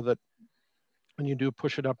it so that when you do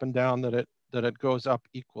push it up and down, that it goes up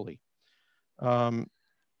equally.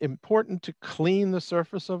 Important to clean the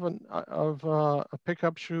surface of a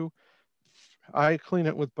pickup shoe. I clean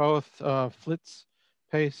it with both Flitz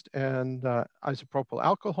paste and isopropyl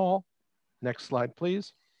alcohol. Next slide,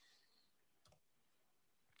 please.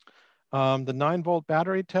 The 9-volt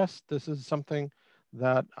battery test. This is something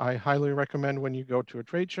that I highly recommend when you go to a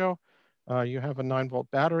trade show. You have a 9-volt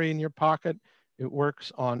battery in your pocket. It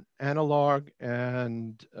works on analog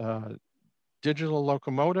and digital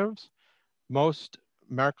locomotives. Most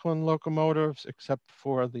Marklin locomotives, except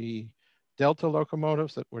for the Delta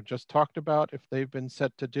locomotives that were just talked about, if they've been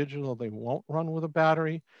set to digital, they won't run with a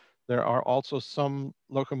battery. There are also some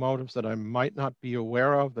locomotives that I might not be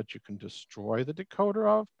aware of that you can destroy the decoder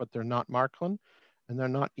of, but they're not Marklin and they're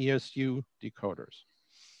not ESU decoders.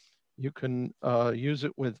 You can use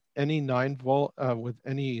it with any 9-volt, with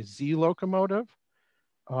any Z locomotive.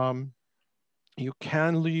 You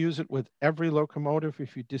can use it with every locomotive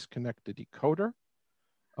if you disconnect the decoder.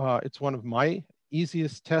 It's one of my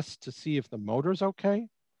easiest tests to see if the motor's okay.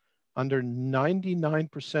 Under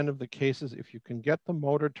 99% of the cases, if you can get the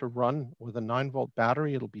motor to run with a 9-volt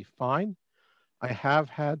battery, it'll be fine. I have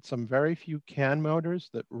had some very few CAN motors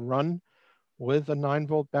that run with a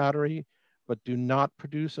 9-volt battery, but do not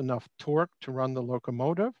produce enough torque to run the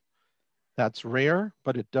locomotive. That's rare,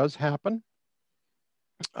 but it does happen.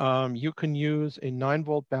 You can use a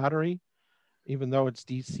 9-volt battery, even though it's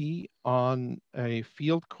DC, on a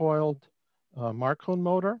field coiled Marklin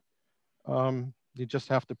motor. You just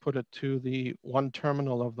have to put it to the one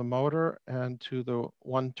terminal of the motor and to the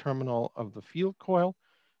one terminal of the field coil,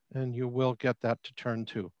 and you will get that to turn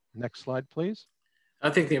too. Next slide, please. I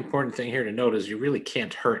think the important thing here to note is you really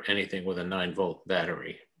can't hurt anything with a 9-volt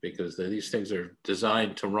battery because these things are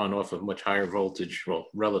designed to run off of much higher voltage, well,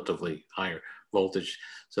 relatively higher voltage.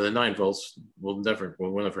 So the 9 volts will never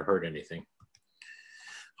hurt anything.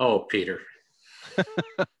 Oh, Peter.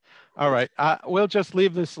 All right, we'll just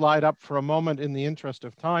leave this slide up for a moment in the interest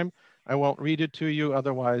of time. I won't read it to you,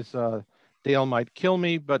 otherwise Dale might kill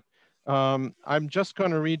me, but I'm just going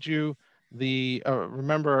to read you the,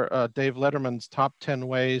 remember Dave Letterman's top 10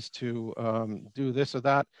 ways to do this or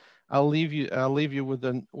that. I'll leave you with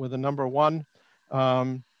the number one,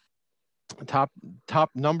 top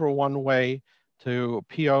number one way to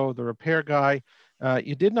PO the repair guy.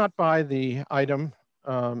 You did not buy the item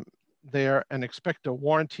there and expect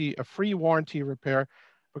a free warranty repair,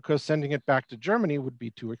 because sending it back to Germany would be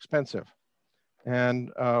too expensive.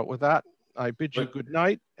 And with that, I bid you good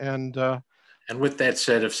night. And with that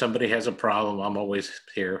said, if somebody has a problem, I'm always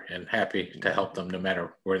here and happy to help them, no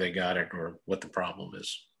matter where they got it or what the problem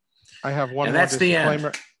is. I have one more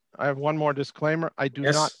disclaimer. I have one more disclaimer. I do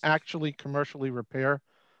not actually commercially repair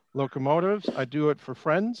locomotives. I do it for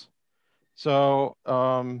friends. So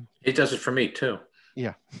he does it for me too.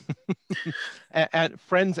 Yeah. and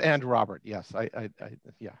friends and Robert. Yes.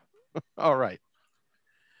 Yeah. All right.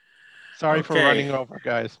 Sorry for running over,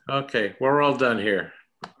 guys. Okay. We're all done here.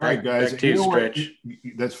 All right, guys. Back to you, Stretch.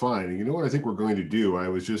 That's fine. You know what I think we're going to do? I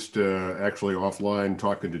was just actually offline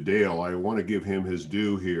talking to Dale. I want to give him his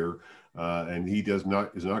due here. And he is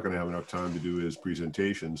not going to have enough time to do his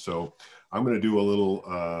presentation. So I'm going to do a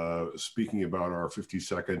little speaking about our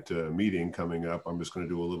 52nd meeting coming up. I'm just going to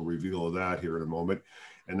do a little reveal of that here in a moment.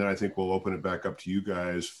 And then I think we'll open it back up to you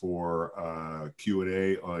guys for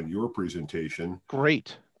Q&A on your presentation.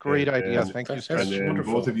 Great idea. Thank you. And then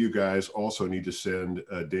both of you guys also need to send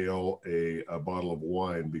Dale a bottle of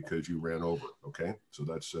wine because you ran over. Okay. So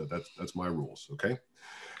that's my rules. Okay.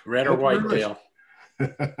 Red or white, Dale?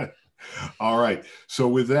 All right. So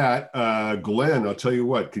with that, Glenn, I'll tell you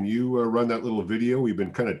what, can you run that little video? We've been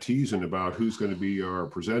kind of teasing about who's going to be our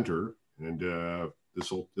presenter, and this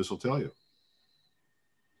will tell you.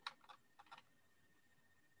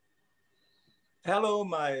 Hello,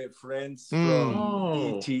 my friends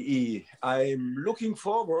from ETE. I'm looking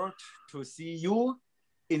forward to see you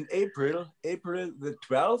in April the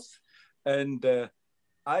 12th. And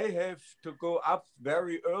I have to go up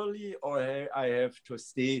very early, or I have to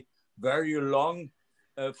stay very long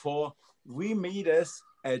for we meet us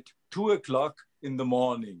at 2 o'clock in the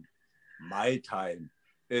morning, my time.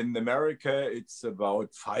 In America, it's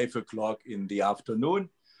about 5 o'clock in the afternoon.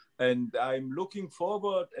 And I'm looking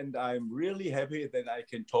forward, and I'm really happy that I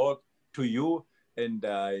can talk to you and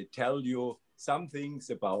I tell you some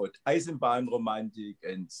things about Eisenbahnromantik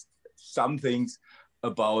and some things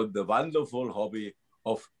about the wonderful hobby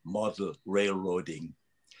of model railroading.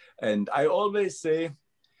 And I always say,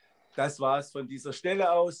 das war's von dieser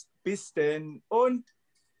Stelle aus. Bis denn und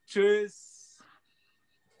tschüss.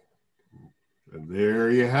 And there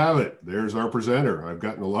you have it. There's our presenter. I've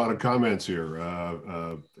gotten a lot of comments here.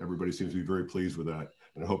 Everybody seems to be very pleased with that.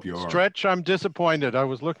 And I hope you are. Stretch, I'm disappointed. I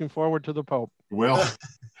was looking forward to the Pope. Well,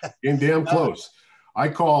 getting damn close. I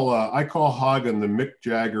call Hagen the Mick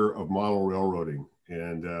Jagger of model railroading.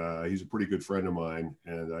 And he's a pretty good friend of mine.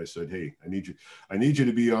 And I said, hey, I need you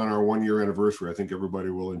to be on our 1 year anniversary. I think everybody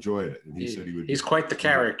will enjoy it. And he said he would. He's quite the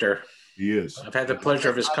character. He is. I've had the pleasure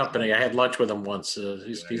of his company. I had lunch with him once.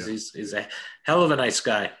 He's a hell of a nice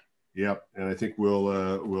guy. Yep. And I think we'll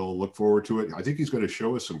look forward to it. I think he's going to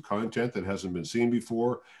show us some content that hasn't been seen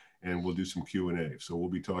before, and we'll do some Q&A. So we'll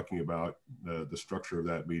be talking about the structure of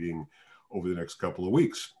that meeting over the next couple of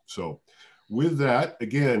weeks. So with that,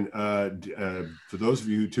 again, for those of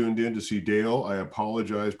you who tuned in to see Dale, I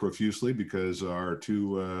apologize profusely because our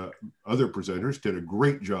two other presenters did a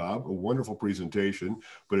great job, a wonderful presentation,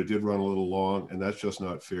 but it did run a little long, and that's just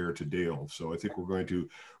not fair to Dale. So I think we're going to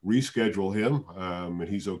reschedule him, and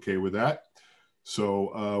he's okay with that.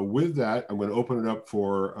 So with that, I'm going to open it up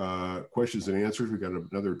for questions and answers. We've got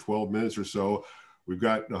another 12 minutes or so. We've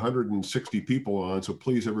got 160 people on, so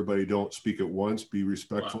please, everybody, don't speak at once. Be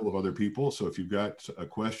respectful of other people. So if you've got a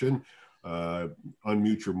question,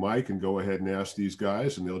 unmute your mic and go ahead and ask these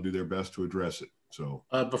guys, and they'll do their best to address it. So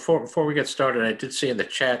before we get started, I did see in the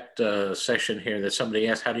chat section here that somebody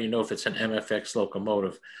asked, how do you know if it's an MFX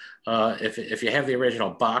locomotive? If you have the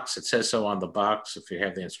original box, it says so on the box. If you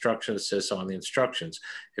have the instructions, it says so on the instructions.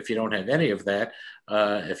 If you don't have any of that,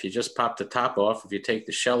 if you just pop the top off, if you take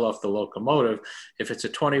the shell off the locomotive, if it's a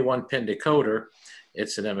 21-pin decoder,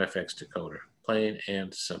 it's an MFX decoder, plain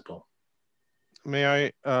and simple.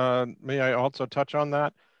 May I also touch on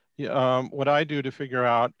that? What I do to figure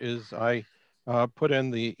out is I put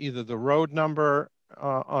in either the road number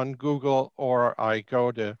on Google, or I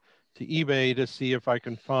go to eBay to see if I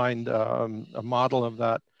can find a model of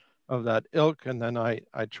that of that ilk, and then I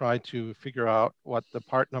try to figure out what the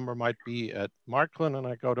part number might be at Marklin, and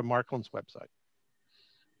I go to Marklin's website.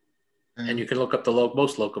 And you can look up the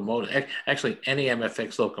most locomotive. Actually, any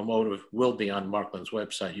MFX locomotive will be on Marklin's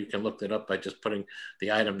website. You can look it up by just putting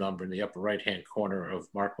the item number in the upper right-hand corner of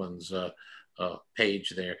Marklin's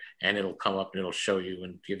page there, and it'll come up and it'll show you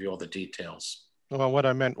and give you all the details. Well, what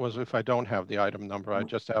I meant was if I don't have the item number, I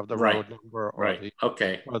just have the Right. road number or Right. the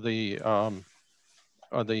Okay. or the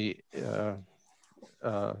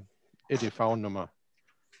phone number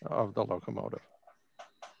of the locomotive.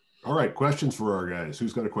 All right, questions for our guys.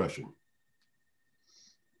 Who's got a question?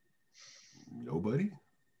 Nobody?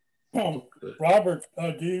 Robert,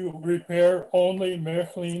 do you repair only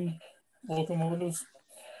Marklin locomotives?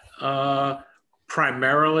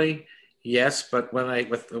 Primarily, yes, but when I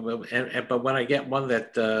when I get one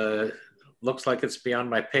that looks like it's beyond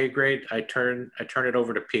my pay grade, I turn it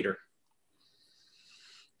over to Peter.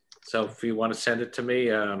 So if you want to send it to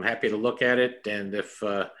me, I'm happy to look at it. And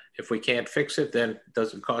if we can't fix it, then it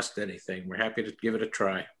doesn't cost anything. We're happy to give it a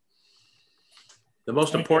try. The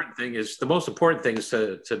most important thing is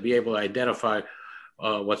to be able to identify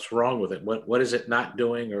what's wrong with it. What is it not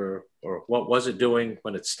doing, or what was it doing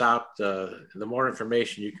when it stopped? The more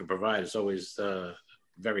information you can provide is always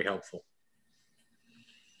very helpful.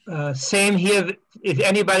 Same here. If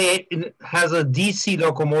anybody has a DC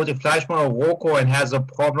locomotive, Fleischmann or Roco, and has a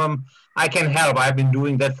problem, I can help. I've been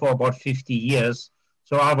doing that for about 50 years.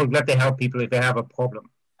 So I will gladly help people if they have a problem.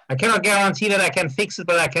 I cannot guarantee that I can fix it,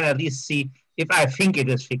 but I can at least see if I think it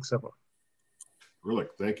is fixable. Really,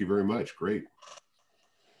 thank you very much. Great.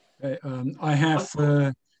 I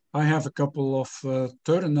have a couple of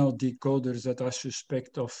turnout decoders that I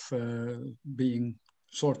suspect of being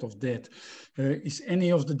sort of dead. Is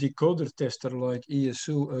any of the decoder tester like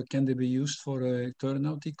ESU, can they be used for a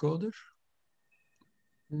turnout decoder?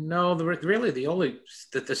 No, really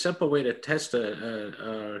the simple way to test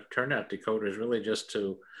a turnout decoder is really just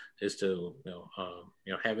to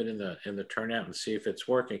have it in the turnout and see if it's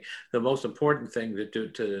working. The most important thing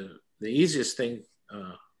the easiest thing,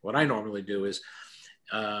 what I normally do is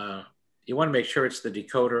you want to make sure it's the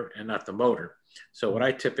decoder and not the motor. So what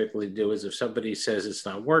I typically do is if somebody says it's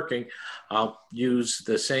not working, I'll use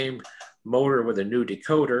the same motor with a new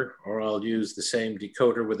decoder, or I'll use the same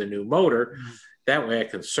decoder with a new motor. That way I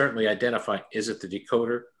can certainly identify, is it the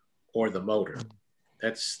decoder or the motor?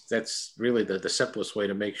 That's really the simplest way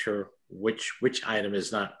to make sure which item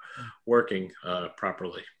is not working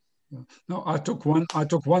properly. No, I took one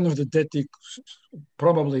of the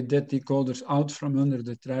probably dead decoders out from under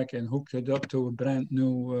the track and hooked it up to a brand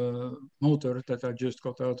new motor that I just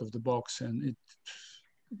got out of the box, and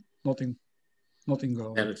nothing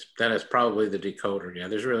going. And it's probably the decoder. Yeah,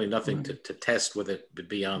 there's really nothing to test with it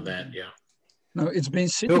beyond that. Yeah. No, it's been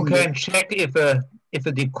sitting. You can check if a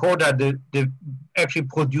decoder actually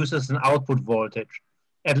produces an output voltage,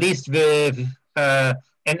 at least with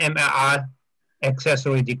NMR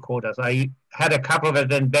accessory decoders. I had a couple that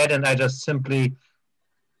went bad, and I just simply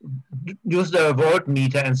used a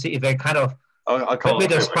voltmeter and see if they kind of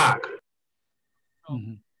emit a spark.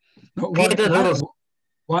 Mm-hmm. No,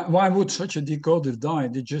 why would such a decoder die?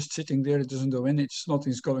 They're just sitting there, it doesn't do anything,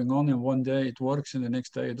 nothing's going on, and one day it works and the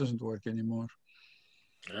next day it doesn't work anymore.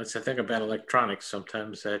 That's the thing about electronics.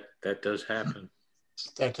 Sometimes that does happen.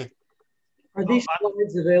 Static. Are these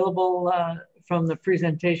slides available from the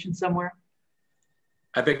presentation somewhere?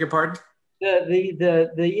 I beg your pardon?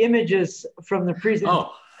 The images from the presentation.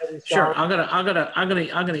 Oh, sure. I'm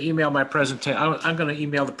gonna email my presentation. I'm gonna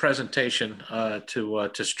email the presentation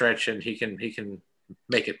to Stretch, and he can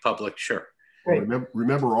make it public. Sure.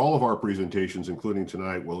 Remember, all of our presentations, including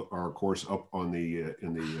tonight, are of course up on the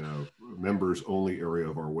in the members only area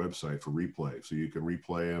of our website for replay, so you can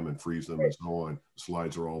replay them and freeze them and so on. The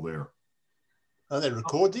slides are all there. Are they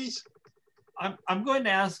record these? I'm going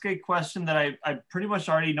to ask a question that I pretty much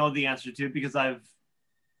already know the answer to, because I've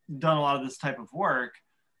done a lot of this type of work.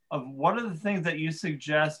 Of what are the things that you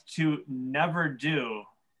suggest to never do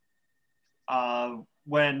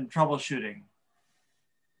when troubleshooting?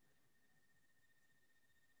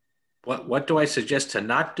 What do I suggest to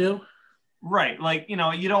not do? Right, like, you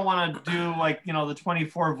don't want to do like, the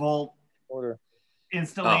 24 volt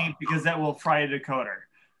instantly, because that will fry a decoder.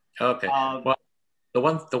 Okay. Well,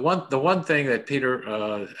 the one thing that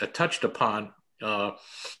Peter touched upon,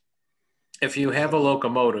 if you have a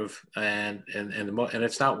locomotive and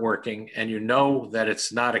it's not working, and you know that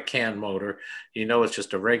it's not a CAN motor, it's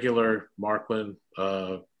just a regular Marklin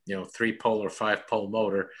 3-pole or 5-pole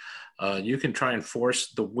motor, you can try and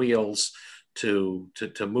force the wheels to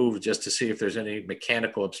move just to see if there's any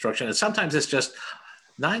mechanical obstruction. And sometimes it's just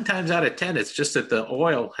 9 times out of 10, it's just that the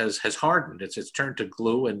oil has hardened. It's turned to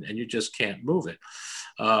glue, and you just can't move it.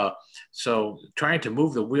 So trying to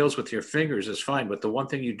move the wheels with your fingers is fine, but the one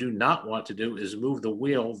thing you do not want to do is move the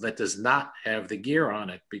wheel that does not have the gear on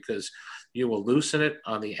it, because you will loosen it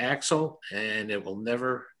on the axle and it will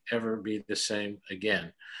never, ever be the same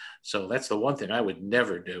again. So that's the one thing I would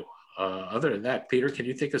never do. Other than that, Peter, can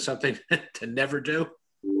you think of something to never do?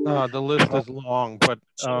 The list is long, but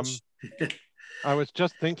I was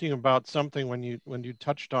just thinking about something when you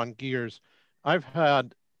touched on gears. I've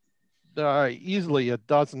had easily a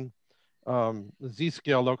dozen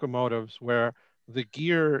Z-scale locomotives where the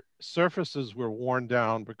gear surfaces were worn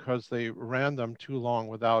down because they ran them too long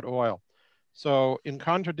without oil. So in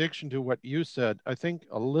contradiction to what you said, I think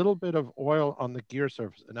a little bit of oil on the gear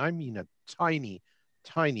surface, and I mean a tiny,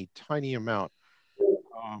 tiny, tiny amount,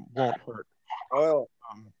 won't hurt. Oil.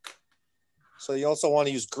 So you also want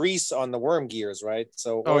to use grease on the worm gears, right?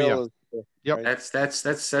 So oil. Yeah. Is, yep. Right? That's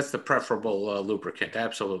the preferable lubricant.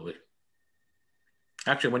 Absolutely.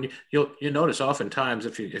 Actually, when you notice oftentimes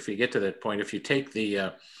if you get to that point, if you take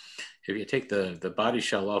the body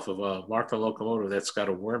shell off of a Marklin locomotive that's got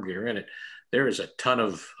a worm gear in it, there is a ton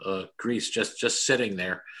of grease just sitting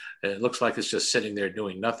there. It looks like it's just sitting there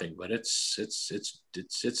doing nothing, but it's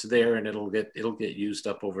there, and it'll get used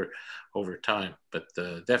up over time. But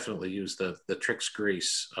definitely use the Trix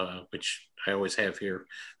grease, which I always have here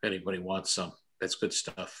if anybody wants some. That's good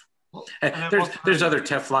stuff. And there's other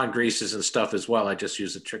Teflon greases and stuff as well. I just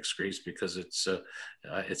use the Trix grease because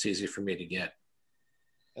it's easy for me to get.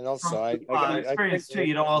 And also, experience too,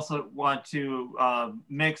 you don't also want to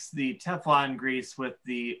mix the Teflon grease with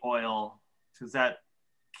the oil, because that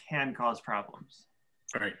can cause problems.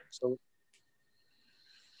 All right. So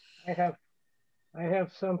I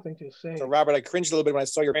have something to say. So Robert, I cringed a little bit when I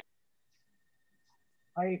saw your.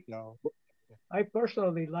 I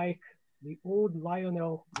personally like the old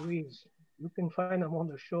Lionel grease. You can find them on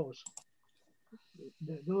the shows.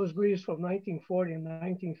 Those grease from 1940 and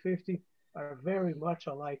 1950 are very much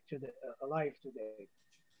alive today.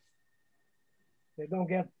 They don't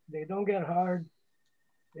get hard,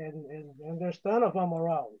 and there's a ton of them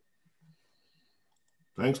around.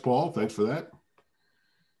 Thanks, Paul. Thanks for that.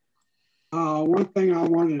 One thing I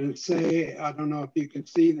wanted to say, I don't know if you can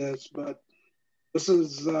see this, but this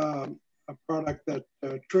is a product that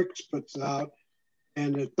Trix puts out,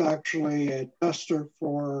 and it's actually a tester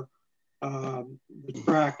for the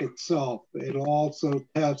track itself. It'll also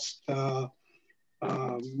test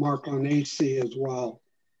Marklin AC as well,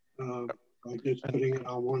 by just putting it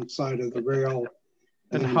on one side of the rail.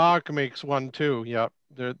 And Hawk makes one too. Yep,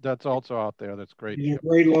 that's also out there. That's great. These are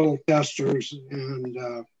great little testers,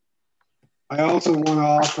 and I also want to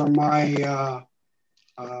offer my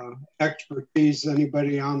expertise.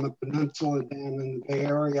 Anybody on the peninsula down in the Bay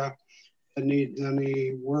Area that needs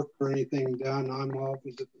any work or anything done, I'm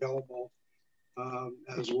always available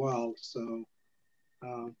as well. So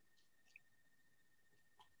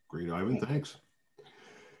great, Ivan. Thanks.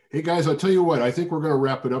 Hey guys, I'll tell you what, I think we're going to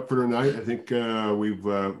wrap it up for tonight. I think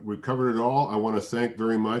we've covered it all. I want to thank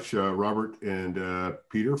very much Robert and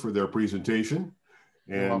Peter for their presentation.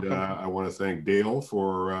 And I want to thank Dale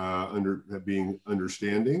for being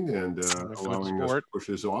understanding and allowing us to push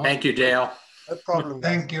this off. Thank you, Dale. No problem.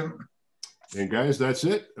 Thank you. And guys, that's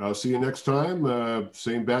it. I'll see you next time.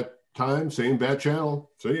 Same bat time, same bat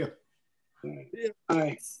channel. See ya.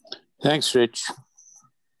 Bye. Thanks, Rich.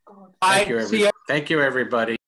 Thank you, everybody.